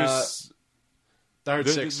 there's Die Hard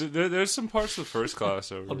there- 6. there's some parts of First Class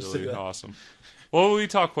that were I'll just say really that. awesome. Well, we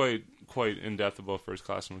talked quite in depth about First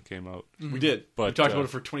Class when it came out. We did. We But, talked about it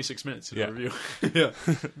for 26 minutes in yeah. the review. Yeah,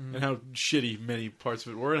 and how shitty many parts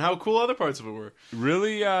of it were, and how cool other parts of it were.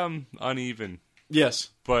 Really uneven, Yes,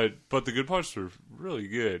 but the good parts were really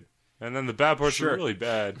good, and then the bad parts Sure. were really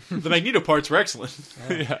bad. the Magneto parts were excellent.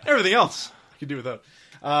 Yeah. Everything else I could do without.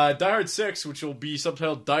 Die Hard 6, which will be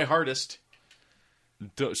subtitled Die Hardest.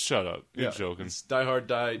 Shut up! You're joking. It's Die Hard,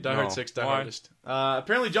 Die Hard No. 6, Die Why? Hardest.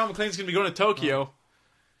 Apparently, John McClane's going to be going to Tokyo.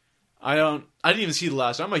 I didn't even see the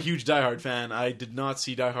last. I'm a huge Die Hard fan. I did not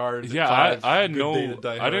see Die Hard. Yeah, 5, I had Good no. Day to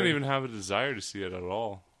Die I Hard. didn't even have a desire to see it at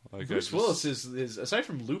all. Like Bruce I just, Willis is aside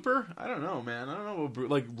from Looper. I don't know, man. I don't know.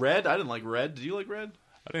 Like Red. I didn't like Red. Did you like Red?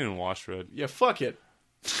 I didn't even watch Red. Yeah, fuck it.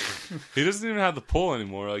 He doesn't even have the pull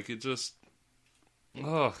anymore. Like it just.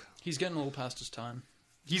 Ugh. He's getting a little past his time.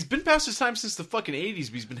 He's been past his time since the fucking 80s,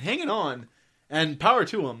 but he's been hanging on, and power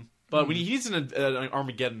to him. But when he needs an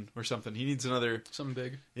Armageddon or something, he needs another. Something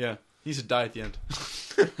big. Yeah, he needs to die at the end.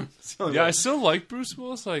 It's the only Yeah, way. I still like Bruce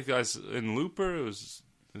Willis. Like in Looper, it was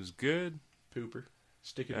good. Pooper.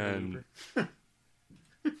 Stick it in And- the Looper.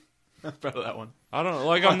 I'm proud of that one. I don't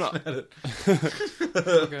like. I'm not.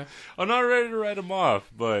 Okay. I'm not ready to write him off,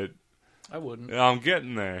 but I wouldn't. I'm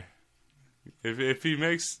getting there. If he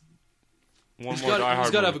makes one He's more Die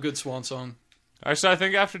Hard, got to have movie. a good swan song. Actually, I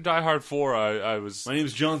think after Die Hard 4, I was My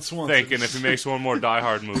name's John Swanson. thinking if he makes one more Die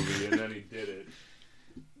Hard movie, and then he did it.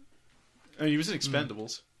 I mean, he was in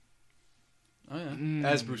Expendables Oh, yeah.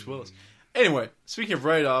 as Bruce Willis. Anyway, speaking of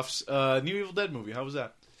write-offs, New Evil Dead movie. How was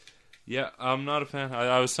that? Yeah, I'm not a fan.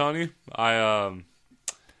 I was telling you, I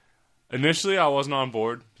initially I wasn't on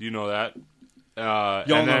board. You know that. Y'all and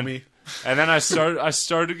know then, me. And then I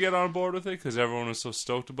started to get on board with it because everyone was so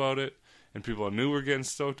stoked about it, and people I knew were getting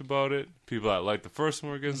stoked about it. People that liked the first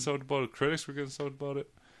one were getting stoked about it. Critics were getting stoked about it.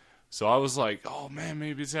 So I was like, oh man,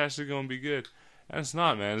 maybe it's actually going to be good. And it's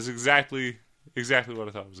not, man. It's exactly what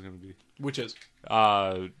I thought it was going to be. Which is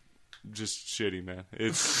Just shitty, man.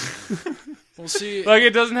 It's We'll see. like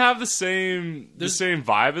it doesn't have the same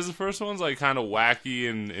vibe as the first one's, like kind of wacky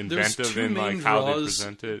and inventive two in like main how they draws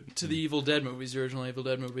present it. to the Evil Dead movies, the original Evil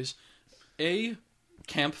Dead movies. A,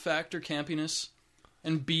 camp factor, campiness,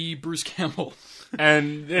 and B, Bruce Campbell.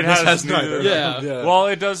 And it has neither. Yeah. Well,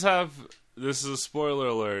 it does have. This is a spoiler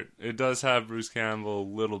alert. It does have Bruce Campbell a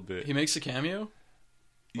little bit. He makes a cameo?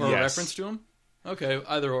 Or a Yes. reference to him? Okay,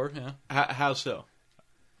 either or, yeah. how so?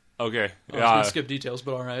 Okay. I was going to skip details,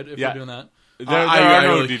 but alright, if we're doing that. There I are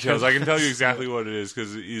no really details. couldn't. I can tell you exactly what it is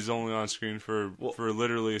because he's only on screen for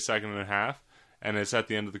literally a second and a half, and it's at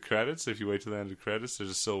the end of the credits. If you wait till the end of the credits, there's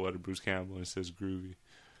a silhouette of Bruce Campbell and it says "groovy."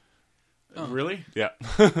 Oh. Really? Yeah,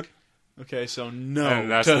 Okay, so no.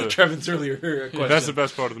 And that's to the- Trevin's earlier question. that's the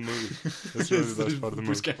best part of the movie. That's really the best part of the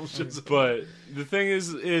Bruce movie. Campbell shows up. But the thing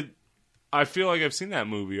is, I feel like I've seen that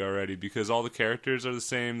movie already because all the characters are the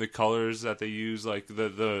same. The colors that they use, like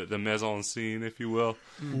the mise en scene, if you will,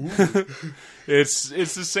 it's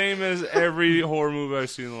the same as every horror movie I've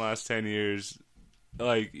seen in the last 10 years.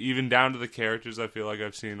 Like even down to the characters, I feel like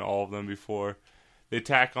I've seen all of them before. They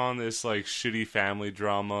tack on this like shitty family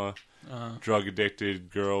drama, drug addicted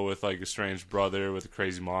girl with like a strange brother with a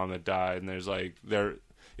crazy mom that died, and there's like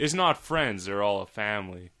it's not friends. They're all a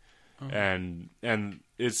family. And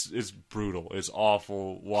it's brutal. It's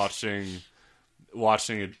awful watching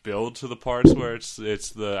it build to the parts where it's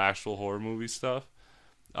the actual horror movie stuff.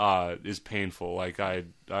 Is painful. Like I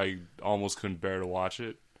almost couldn't bear to watch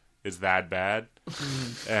it. It's that bad.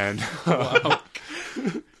 And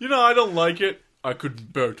You know, I don't like it. I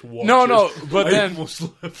couldn't bear to watch it. No, but I then almost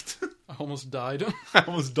left. I almost died. I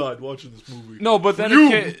almost died watching this movie. no, but then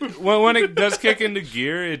when it does kick into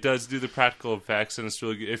gear, it does do the practical effects, and it's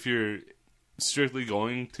really good. If you're strictly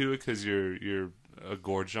going to it because you're a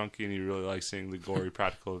gore junkie and you really like seeing the gory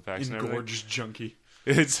practical effects and everything, Engorged junkie.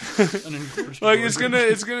 it's An engorged like organ.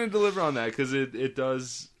 it's gonna deliver on that because it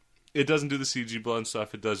doesn't do the CG blood and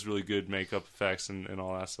stuff. It does really good makeup effects and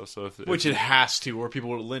all that stuff. So Which it has to, or people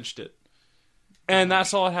would have lynched it. and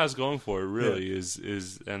that's all it has going for it. Really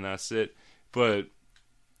is and that's it. But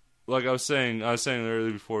like I was saying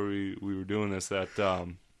earlier before we were doing this that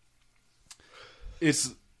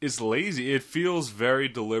it's lazy. It feels very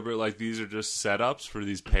deliberate. Like these are just setups for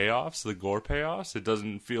these payoffs, the gore payoffs. It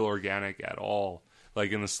doesn't feel organic at all.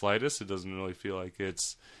 Like in the slightest, it doesn't really feel like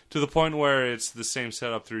it's to the point where it's the same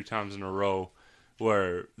setup 3 times in a row,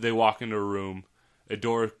 where they walk into a room, a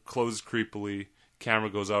door closes creepily, camera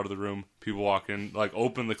goes out of the room, people walk in, like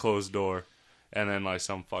open the closed door, and then like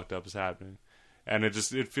something fucked up is happening, and it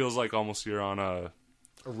feels like almost you're on a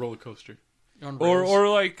roller coaster. On rails. or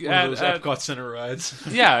like One at of those Epcot Center rides.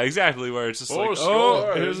 yeah, exactly, where it's just like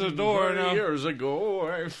here's a door now. Here's a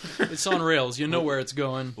door. It's on rails. You know where it's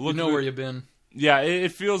going. You Look know at where it. you've been. Yeah,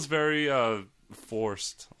 it feels very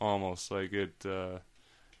forced, almost like it.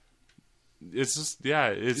 It's just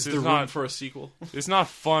Is there room for a sequel? it's not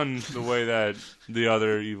fun the way that the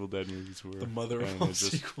other Evil Dead movies were. The mother And of all it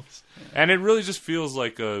just- sequels. and it really just feels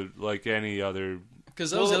like any other.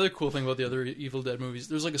 Because that was the other cool thing about the other Evil Dead movies.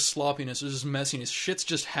 There's like a sloppiness. There's this messiness. Shit's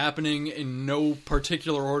just happening in no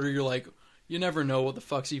particular order. You're like, you never know what the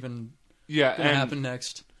fuck's even Yeah, going to happen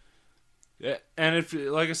next. And it,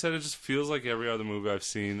 like I said, it just feels like every other movie I've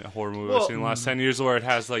seen, a horror movie Well, I've seen in the last 10 years, where it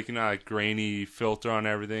has like like grainy filter on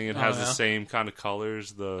everything. It has the yeah. same kind of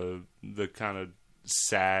colors, the kind of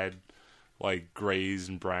sad like grays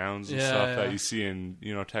and browns and Yeah, stuff yeah. that you see in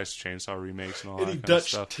Texas Chainsaw remakes and all Any that kind Dutch of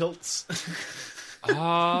stuff. tilts?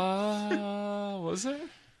 Was there?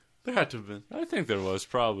 There had to have been. I think there was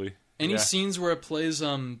probably. Any Yeah. scenes where it plays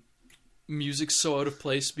music so out of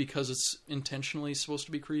place because it's intentionally supposed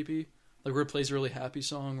to be creepy? Like where it plays a really happy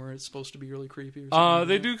song where it's supposed to be really creepy or something like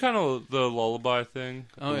They that? do kind of the lullaby thing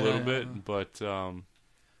Oh, a yeah, little yeah, bit, yeah. but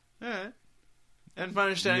Alright. And my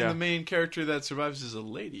understanding, Yeah. the main character that survives is a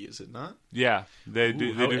lady, is it not? yeah, they do.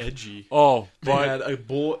 Ooh, how They do. edgy. Oh, They but had a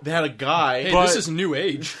boy. They had a guy. Hey, But- this is new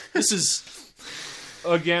age. This is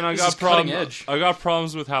again, I This got is cutting problems. edge. I got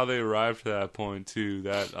problems with how they arrived to that point too.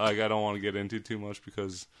 That like I don't want to get into too much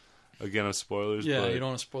because, again, of spoilers. yeah. but You don't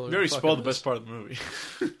want to spoil. You already fuck spoiled out the of best part of the movie.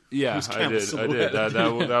 Yeah, Bruce I Campbell's did. I did.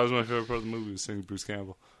 silhouette. That was my favorite part of the movie. Was seeing Bruce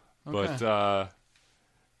Campbell. Okay. But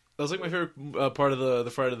That was like my favorite part of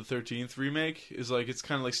the Friday the 13th remake. Is like it's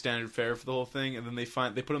kind of like standard fare for the whole thing, and then they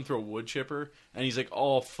put him through a wood chipper, and he's like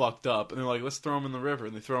all fucked up, and they're like, let's throw him in the river,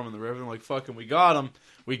 and they throw him in the river, and they're like, fuck him, we got him,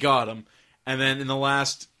 and then in the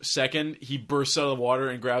last second he bursts out of the water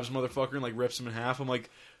and grabs the motherfucker and like rips him in half. I'm like,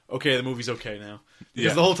 okay, the movie's okay now. Because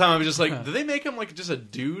Yeah. the whole time I was just like, did they make him like just a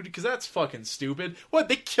dude? Because that's fucking stupid. What,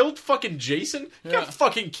 they killed fucking Jason? You can't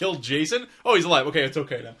fucking kill Jason. Oh, he's alive. Okay, it's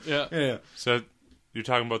okay now. Yeah. Yeah. So you're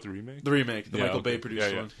talking about the remake? The remake, the Yeah, Michael okay. Bay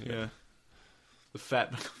produced Yeah, one. yeah. Yeah. The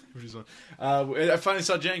fat Michael Bay produced one. I finally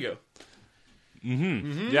saw Django.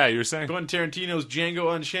 Yeah, you were saying. Quentin Tarantino's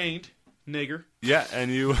Django Unchained. Nigger. Yeah,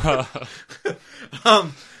 and you.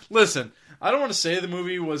 Listen, I don't want to say the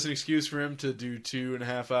movie was an excuse for him to do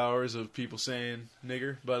 2.5 hours of people saying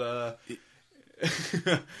nigger, but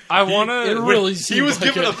I want It to. really he seemed was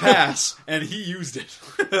like given it. a pass and he used it.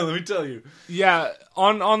 Let me tell you. Yeah,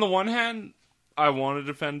 on the one hand, I want to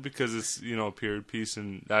defend because it's a period piece,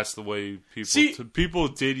 and that's the way people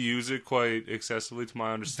did use it quite excessively, to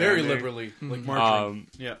my understanding. Very liberally, like margarine.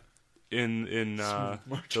 Yeah. In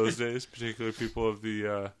those days, particularly people of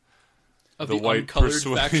the Of the white uncolored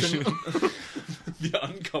persuasion. faction. The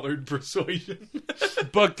uncolored persuasion.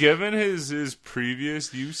 But given his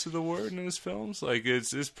previous use of the word in his films, like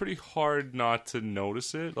it's pretty hard not to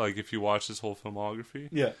notice it. Like if you watch his whole filmography,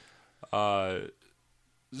 Yeah.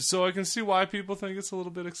 so I can see why people think it's a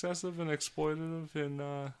little bit excessive and exploitative in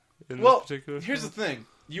this particular. Here's film. the thing: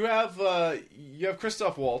 you have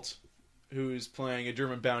Christoph Waltz, who's playing a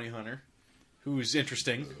German bounty hunter, who's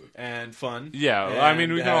interesting and fun. Yeah, and I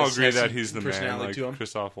mean we can all has agree that some he's the man. personality Like to him.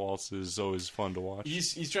 Christoph Waltz is always fun to watch.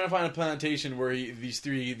 He's trying to find a plantation where these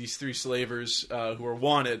three slavers who are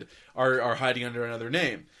wanted are hiding under another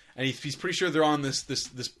name, and he's pretty sure they're on this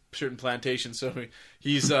certain plantation. So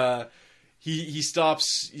he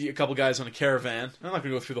stops a couple guys on a caravan. I'm not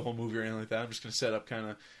going to go through the whole movie or anything like that. I'm just going to set up kind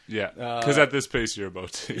of. Yeah, because at this pace you're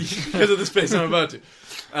about to. Because of the space I'm about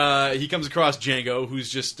to. He comes across Django, who's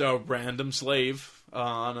just a random slave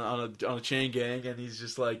on a chain gang, and he's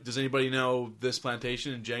just like, "Does anybody know this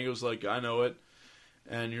plantation?" And Django's like, "I know it."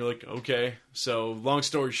 And you're like, "Okay." So, long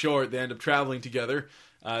story short, they end up traveling together.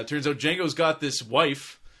 Turns out Django's got this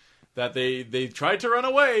wife that they tried to run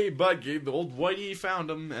away, but the old whitey found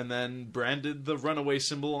them and then branded the runaway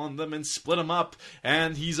symbol on them and split them up.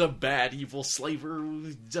 And he's a bad, evil slaver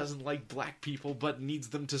who doesn't like black people but needs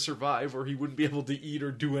them to survive, or he wouldn't be able to eat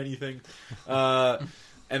or do anything.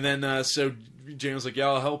 And then so Django's like, "Yeah,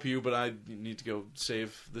 I'll help you, but I need to go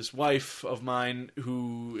save this wife of mine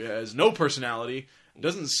who has no personality,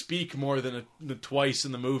 doesn't speak more than twice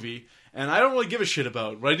in the movie, and I don't really give a shit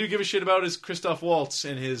about. What I do give a shit about is Christoph Waltz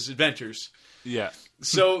and his adventures." Yeah,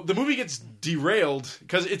 So the movie gets derailed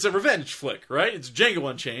because it's a revenge flick, right? It's Django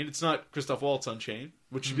Unchained. It's not Christoph Waltz Unchained,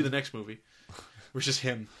 which should be the next movie, which is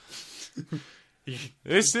him.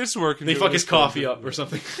 it's working. They fuck his coffee up or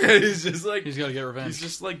something. He's just like He's got to get revenge. He's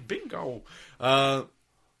just like, bingo.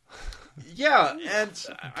 Yeah, and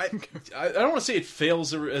I don't want to say it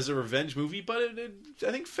fails as a revenge movie, but it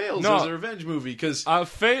I think fails No. as a revenge movie because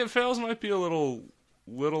Fails might be a little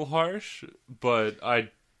harsh, but I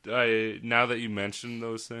now that you mentioned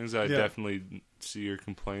those things, I Yeah. definitely see your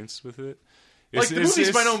complaints with it. like the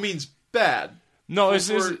movie's by no means bad. No,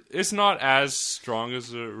 for- it's not as strong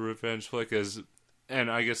as a revenge flick as,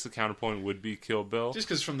 and I guess the counterpoint would be Kill Bill Just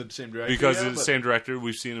because from the same director. because yeah, it's the but- same director.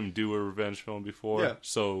 We've seen him do a revenge film before, Yeah.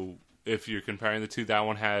 so if you're comparing the two, that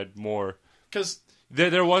one had more. Because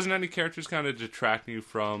There wasn't any characters kind of detracting you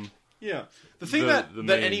from. yeah, the thing The that main-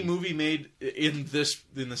 any movie made in the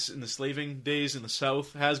slaving days in the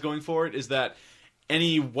South has going for it is that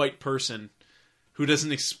any white person who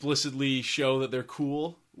doesn't explicitly show that they're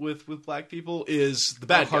cool with black people is the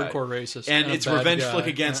bad guy. hardcore racist. And a it's bad revenge guy. flick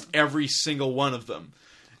against every single one of them.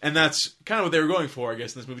 And that's kind of what they were going for, I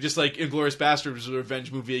guess, in this movie. Just like Inglourious Basterds was a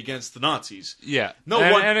revenge movie against the Nazis. Yeah, No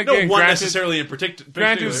and, one, and no again, one granted, necessarily in particular.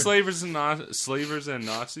 Granted, slavers and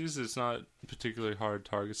Nazis, it's not particularly hard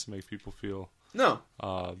targets to make people feel No,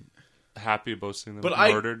 happy about seeing them but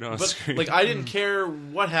murdered on but screen. like I didn't care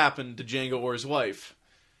what happened to Django or his wife.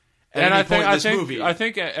 At and any I think point in I this think movie. I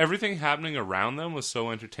think everything happening around them was so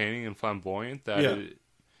entertaining and flamboyant that Yeah.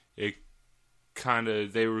 it kind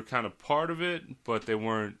of they were kind of part of it, but they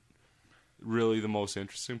weren't really the most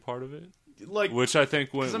interesting part of it. like Which I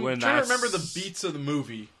think when 'cause I'm when trying to that's remember the beats of the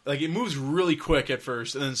movie. Like it moves really quick at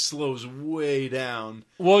first and then slows way down.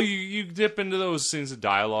 well, you dip into those scenes of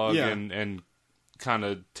dialogue Yeah. and kind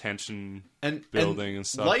of tension And building and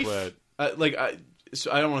stuff. Life, But so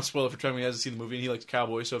I don't want to spoil it for Trevor. He hasn't seen the movie, and he likes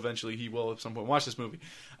cowboys, so eventually he will at some point watch this movie.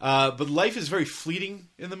 But life is very fleeting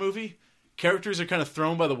in the movie. Characters are kind of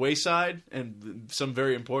thrown by the wayside, and some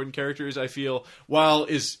very important characters, I feel, while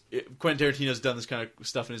Quentin Tarantino's done this kind of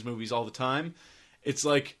stuff in his movies all the time, it's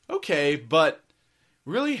like, okay, but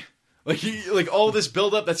really? Like all this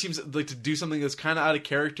build-up that seems like to do something that's kind of out of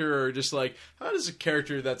character, or just like, how does a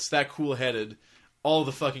character that's that cool-headed all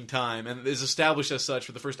the fucking time and is established as such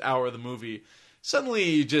for the first hour of the movie, suddenly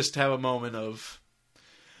you just have a moment of,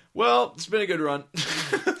 well, it's been a good run,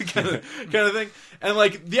 kind of thing. And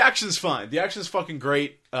like the action's fine. The action's fucking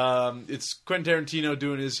great. It's Quentin Tarantino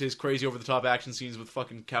doing his crazy over the top action scenes with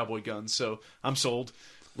fucking cowboy guns. So I'm sold.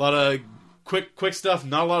 A lot of quick stuff.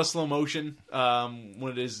 Not a lot of slow motion.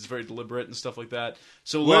 When it is, it's very deliberate and stuff like that.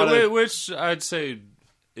 So which I'd say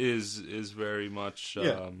is very much.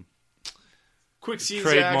 Quick scenes,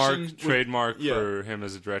 trademark for him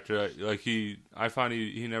as a director. Like I find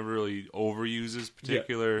he never really overuses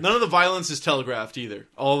particular. Yeah. None of the violence is telegraphed either.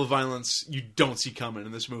 All the violence you don't see coming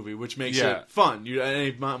in this movie, which makes it fun. At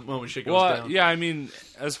any moment shit goes down. Yeah, I mean,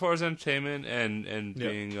 as far as entertainment and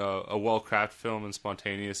being a well-crafted film and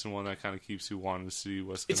spontaneous and one that kind of keeps you wanting to see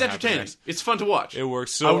what's going to happen. It's entertaining. Next. It's fun to watch. It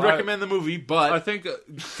works. So I would recommend the movie, but I think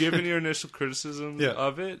given your initial criticism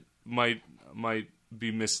of it might be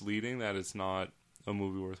misleading that it's not a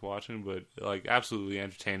movie worth watching, but like absolutely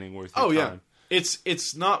entertaining, worth your time.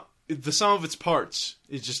 It's not the sum of its parts.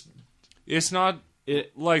 It's not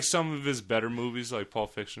like some of his better movies like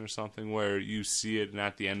Pulp Fiction or something where you see it and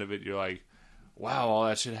at the end of it you're like, wow, all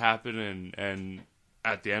that shit happened, and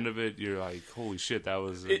at the end of it you're like, holy shit, that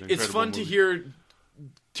was an incredible it's fun movie. to hear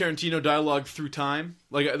Tarantino dialogue through time.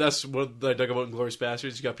 Like, that's what I dug about Inglourious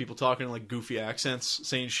Basterds. You got people talking in like goofy accents,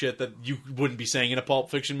 saying shit that you wouldn't be saying in a Pulp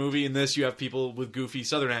Fiction movie. In this, you have people with goofy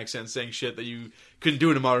Southern accents saying shit that you couldn't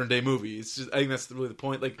do in a modern day movie. It's just, I think that's really the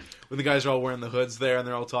point. Like when the guys are all wearing the hoods there and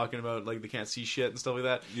they're all talking about like they can't see shit and stuff like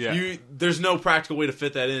that. Yeah. There's no practical way to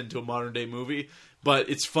fit that into a modern day movie.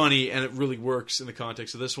 But it's funny, and it really works in the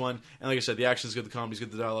context of this one. And like I said, the action's good, the comedy's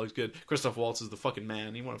good, the dialogue's good. Christoph Waltz is the fucking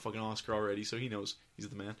man. He won a fucking Oscar already, so he knows he's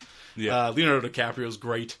the man. Yeah. Leonardo DiCaprio's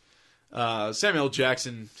great. Samuel L.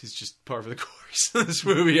 Jackson, he's just par for the course in this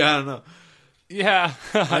movie. I don't know. Yeah.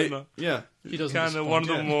 I don't know. Yeah. He doesn't kind of one of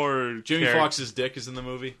the more... Jamie Foxx's dick is in the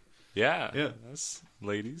movie. Yeah. Yeah. That's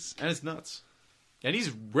ladies. And it's nuts. And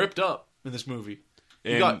he's ripped up in this movie.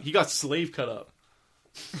 He And- got slave cut up.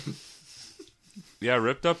 Yeah,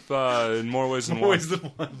 ripped up in more ways than More one. ways than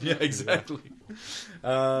one. Yeah, exactly.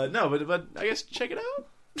 No, but I guess check it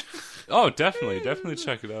out. Oh, definitely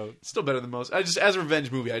check it out. Still better than most. As a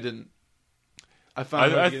revenge movie, I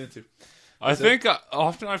found it hard to get into. I think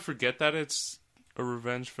often I forget that it's a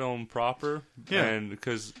revenge film proper. Yeah. And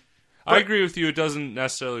because I agree with you, it doesn't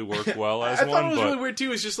necessarily work well as I one. thought it was but really weird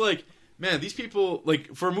too. It's just like, man, these people,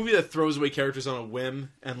 like, for a movie that throws away characters on a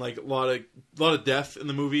whim and like a lot of death in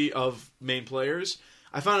the movie of main players,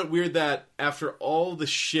 I found it weird that after all the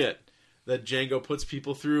shit that Django puts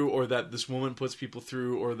people through, or that this woman puts people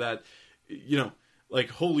through, or that, you know,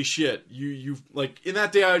 like, holy shit, you like, in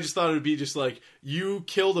that day I just thought it would be just like, you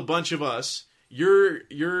killed a bunch of us. You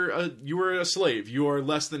were a slave. You are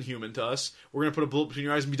less than human to us. We're gonna put a bullet between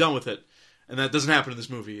your eyes and be done with it. And that doesn't happen in this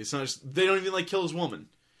movie. It's not just, they don't even like kill his woman.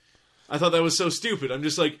 I thought that was so stupid. I'm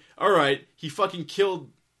just like, all right, he fucking killed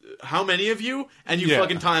how many of you, and you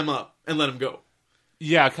fucking tie him up and let him go.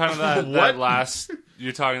 yeah, kind of that What? last.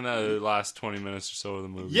 You're talking the last 20 minutes or so of the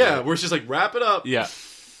movie. Yeah, right? where it's just like, wrap it up. Yeah.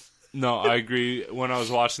 No, I agree. When I was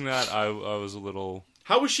watching that, I was a little.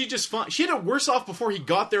 How was she just fine? She had it worse off before he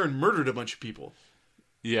got there and murdered a bunch of people.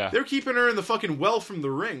 Yeah. They're keeping her in the fucking well from the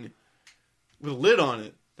ring with a lid on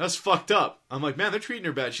it. That's fucked up. I'm like, man, they're treating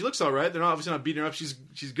her bad. She looks all right. They're obviously not beating her up. She's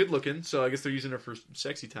good looking, so I guess they're using her for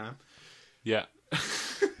sexy time. Yeah.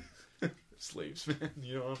 Slaves, man.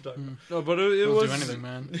 You know what I'm talking No, but it Don't was. do anything,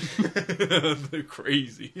 man. about. They're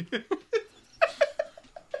crazy.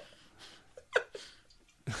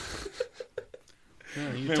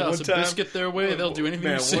 Yeah, you Man, toss one a time- biscuit their way, they'll do anything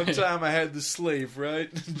Man, you say. one time I had the slave, right?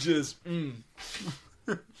 Just,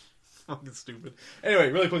 fucking stupid. Anyway,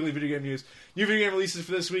 really quickly, video game news. New video game releases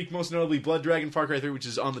for this week, most notably Blood Dragon Far Cry 3, which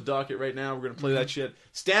is on the docket right now. We're going to play that shit.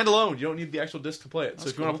 Standalone. You don't need the actual disc to play it. So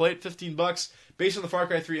if you want to play it, $15. Based on the Far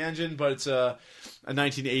Cry 3 engine, but it's a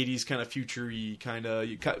 1980s kind of future-y kind of...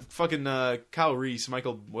 Fucking Kyle Reese,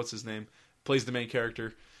 Michael, what's his name, plays the main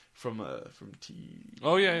character from T...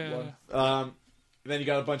 Oh, yeah. Then you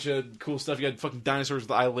got a bunch of cool stuff. You got fucking dinosaurs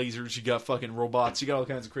with eye lasers. You got fucking robots. You got all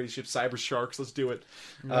kinds of crazy shit. Cyber sharks. Let's do it.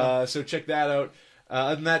 So check that out.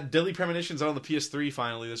 Other than that, Deadly Premonition's on the PS3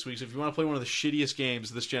 finally this week. So if you want to play one of the shittiest games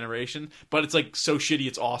of this generation, but it's like so shitty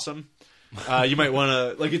it's awesome, you might want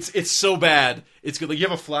to... Like, it's so bad. It's good. Like, you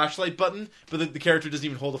have a flashlight button, but the character doesn't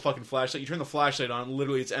even hold a fucking flashlight. You turn the flashlight on, and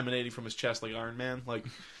literally it's emanating from his chest like Iron Man. Like,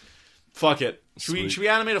 fuck it. Should we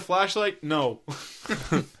animate a flashlight? No.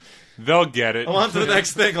 They'll get it. I'm on to the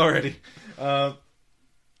next thing already.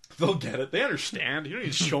 They'll get it. They understand. You don't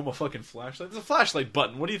need to show them a fucking flashlight. There's a flashlight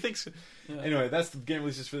button. What do you think? Yeah. Anyway, that's the game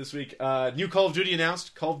releases for this week. New Call of Duty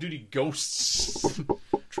announced. Call of Duty Ghosts.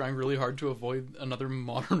 Trying really hard to avoid another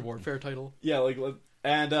Modern Warfare title. Yeah,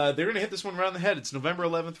 and they're going to hit this one right on the head. It's November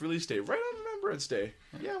 11th release date. Right on Remembrance Day.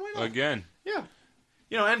 Yeah, why not? Again. Yeah.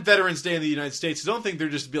 And Veterans Day in the United States. I don't think they're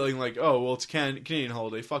just being like, oh, well, it's Canadian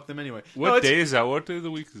holiday. Fuck them anyway. What day is that? What day of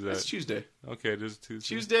the week is that? It's Tuesday. Okay, it is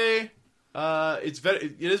Tuesday. Tuesday.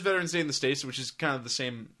 It is Veterans Day in the States, which is kind of the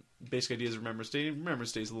same basic idea as Remembrance Day.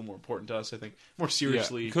 Remembrance Day is a little more important to us, I think. More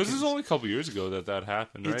seriously. Because it was only a couple years ago that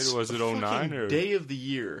happened, right? Was it 09 or day of the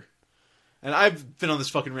year? And I've been on this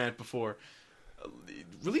fucking rant before.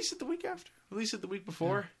 Release it the week after. Release it the week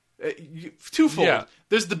before. Twofold. Yeah.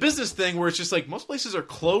 There's the business thing where it's just like most places are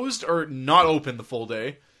closed or not open the full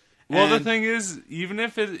day. Well, the thing is, even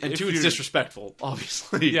if it... And two, it's disrespectful,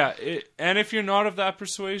 obviously. Yeah, and if you're not of that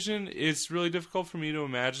persuasion, it's really difficult for me to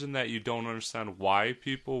imagine that you don't understand why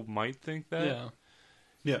people might think that. Yeah.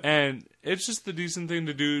 Yeah. And it's just the decent thing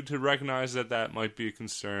to do to recognize that might be a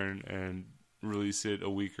concern and release it a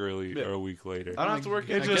week early or a week later. I don't have to work.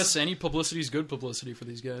 I guess any publicity is good publicity for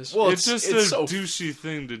these guys. Well, it's just a douchey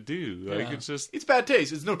thing to do. Like, Yeah. It's bad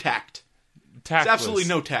taste. It's no tact. Tactless. It's absolutely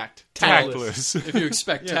no tact. Tactless. If you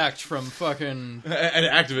expect tact from fucking... And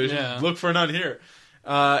Activision, Yeah. look for none here.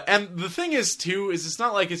 And the thing is, too, is it's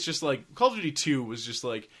not like it's just like... Call of Duty 2 was just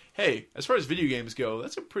like, hey, as far as video games go,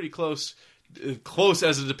 that's a pretty close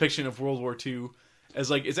as a depiction of World War II. As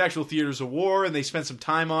like it's actual theaters of war, and they spent some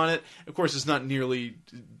time on it. Of course, it's not nearly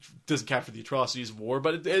doesn't capture the atrocities of war,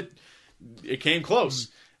 but it came close.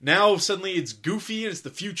 Now suddenly it's goofy and it's the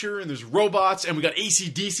future and there's robots and we got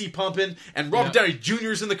AC/DC pumping and Robert Downey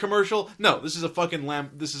Jr.'s in the commercial. No, this is a fucking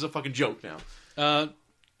This is a fucking joke now. And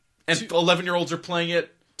 11-year-olds are playing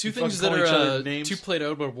it. Two things that are too played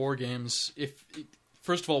out about war games.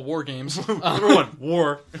 First of all, war games. Number one,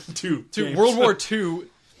 war. Two, World War II.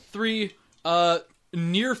 3,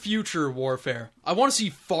 near future warfare. I want to see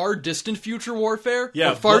far distant future warfare.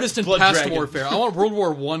 Yeah, or far distant Blood past Dragon. warfare. I want a World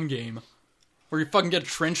War I game where you fucking get a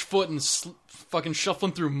trench foot and fucking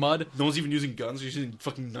shuffling through mud. No one's even using guns. They're using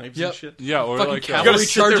fucking knives Yep. and shit. Yeah, or Fucking like... You gotta cavalry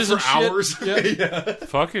sit there charges for and shit. hours. Yeah.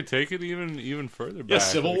 fuck it, take it even further back.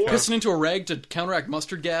 Civil War. Pissing into a rag to counteract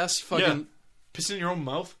mustard gas. Fucking... Pissing in your own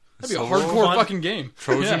mouth. That'd be a Civil hardcore War? fucking game.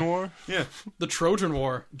 Trojan Yeah. War? Yeah. The Trojan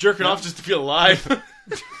War. Jerking off just to feel alive.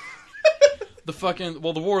 The fucking...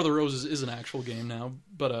 Well, the War of the Roses is an actual game now.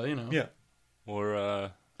 But, you know. Yeah. Or Oh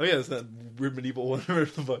yeah, it's that weird medieval one. Whatever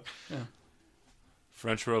the fuck.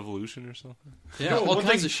 French Revolution or something? Yeah, all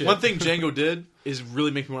kinds of shit. One thing Django did is really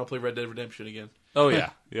make me want to play Red Dead Redemption again. Oh, yeah.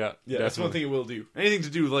 Yeah, Yeah, that's one definitely. thing it will do. Anything to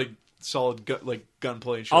do with like solid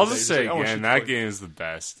gunplay and shit. I'll like just that. say I wanna shoot again, the that fucking- game is the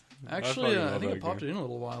best. Actually, I think I it popped it in a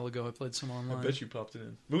little while ago. I played some online. I bet you popped it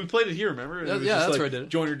in. But we played it here, remember? And Yeah, it was yeah, just that's like, where I did it.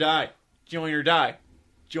 Join or die. Join or die.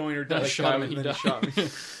 Join or die. I Like, shot him and and he then died. shot me.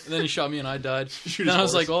 And then he shot me and I died. Shoot And his I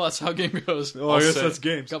was horse. like, well, that's how game goes. Oh, I I'll guess say- that's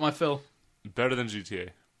games. Got my fill. Better than GTA.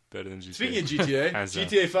 Better than GTA. Speaking of GTA, Hands down.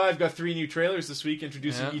 GTA 5 got 3 new trailers this week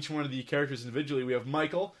introducing Yeah. each one of the characters individually. We have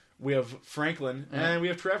Michael, we have Franklin, and we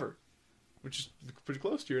have Trevor. Which is pretty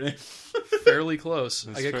close to your name. Fairly close.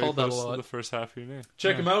 It's I get very called that a close to lot. the first half of your name.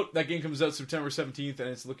 Check Yeah. them out. That game comes out September 17th, and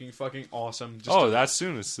it's looking fucking awesome. Just Oh, that's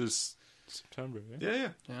soon. It's this September. Yeah? yeah.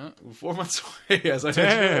 Yeah. 4 months away, as I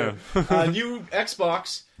Damn. mentioned. New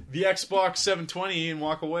Xbox, the Xbox 720, and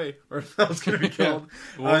walk away, or that's going to be called.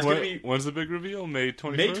 It's going to be When's the big reveal? May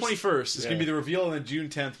 21st? May 21st. It's going Yeah. to be the reveal, and then June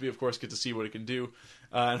 10th, we of course get to see what it can do,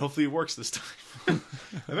 and hopefully it works this time.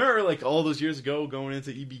 I remember like all those years ago going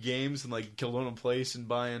into EB Games and like Kildonan Place and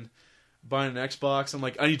buying an Xbox. I'm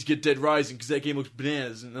like, I need to get Dead Rising because that game looks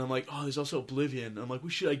bananas, and I'm like, oh, there's also Oblivion. I'm like,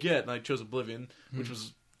 what should I get? And I chose Oblivion, which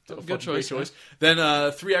was a Good fucking choice, great choice. Then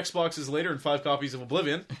 3 Xboxes later and 5 copies of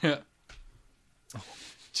Oblivion. Yeah.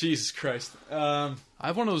 Jesus Christ. I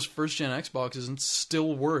have one of those first gen Xboxes and it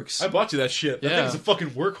still works. I bought you that shit. That Yeah. thing is a fucking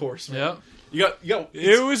workworkhorse, man. Yeah. You got.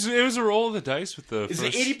 It was a roll of the dice with the It's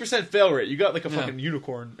first... an 80% fail rate. You got like a Yeah. fucking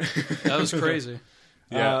unicorn. That was crazy.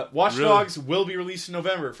 Yeah, Watch really. Dogs will be released in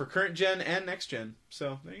November for current gen and next gen.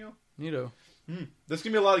 So there you go. Neato. There's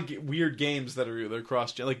gonna be a lot of weird games that are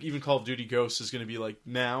cross gen. Like even Call of Duty Ghosts is gonna be like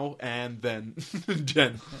now and then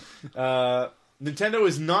gen. Nintendo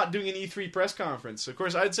is not doing an E3 press conference. Of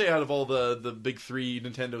course, I'd say out of all the big three,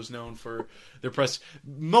 Nintendo's known for their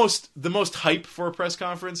the most hype for a press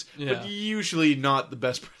conference, Yeah. but usually not the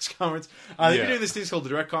best press conference. They've been Yeah. doing these things called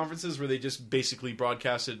direct conferences where they just basically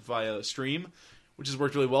broadcast it via stream, which has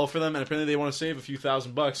worked really well for them. And apparently they want to save a few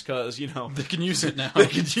 $1,000 because, you know, They can use it now. they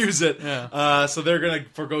could use it. Yeah. So they're going to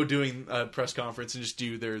forego doing a press conference and just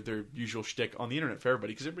do their usual shtick on the internet for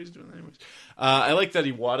everybody because everybody's doing that anyways. I like that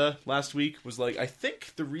Iwata last week was like, I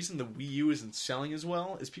think the reason the Wii U isn't selling as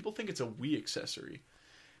well is people think it's a Wii accessory.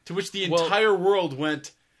 To which the entire world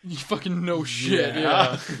went, You fucking know shit.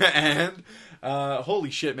 yeah. And holy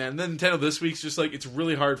shit, man. And then Nintendo this week's just like, it's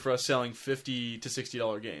really hard for us selling $50 to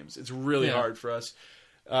 $60 games. It's really hard for us.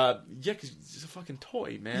 Because it's a fucking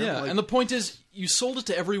toy, man. Yeah, Like, and the point is, you sold it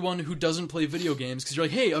to everyone who doesn't play video games because you're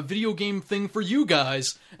like, hey, a video game thing for you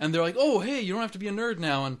guys. And they're like, oh, hey, you don't have to be a nerd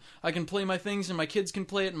now, and I can play my things, and my kids can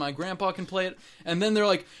play it, and my grandpa can play it. And then they're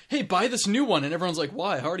like, hey, buy this new one. And everyone's like,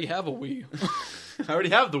 why? I already have a Wii. I already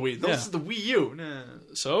have the Wii. This Yeah. is the Wii U. Nah.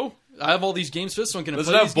 So, I have all these games for this one. Can I Does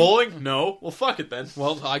play it have these games? bowling? No. Well, fuck it then.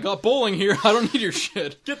 Well, I got bowling here. I don't need your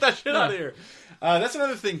shit. Get that shit out of here. That's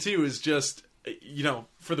another thing, too, is just, you know,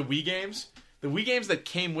 for the Wii games that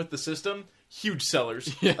came with the system, huge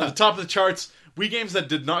sellers. Yeah. At the top of the charts, Wii games that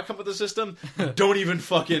did not come with the system don't even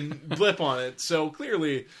fucking blip on it. So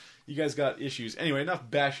clearly, you guys got issues. Anyway, enough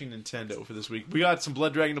bashing Nintendo for this week. We got some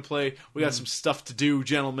Blood Dragon to play. We got some stuff to do,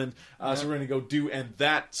 gentlemen. So we're going to go do and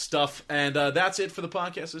that stuff. And that's it for the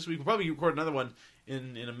podcast this week. We'll probably record another one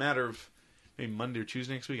in a matter of maybe Monday or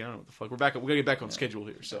Tuesday next week. I don't know what the fuck. We're back. We got to get back on schedule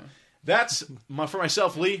here. So that's for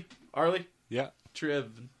myself, Lee, Arlie, Yeah.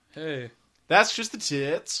 Trev. Hey. That's just the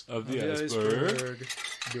tits. Of the iceberg.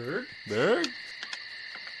 Berg. Berg?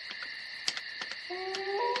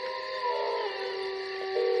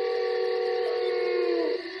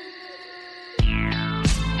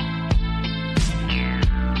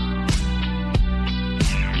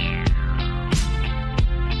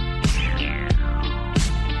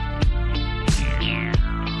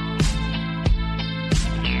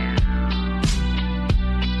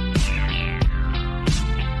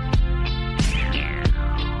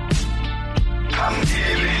 I'm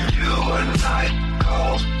giving you a night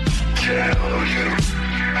call, tell you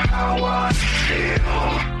how I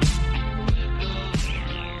feel.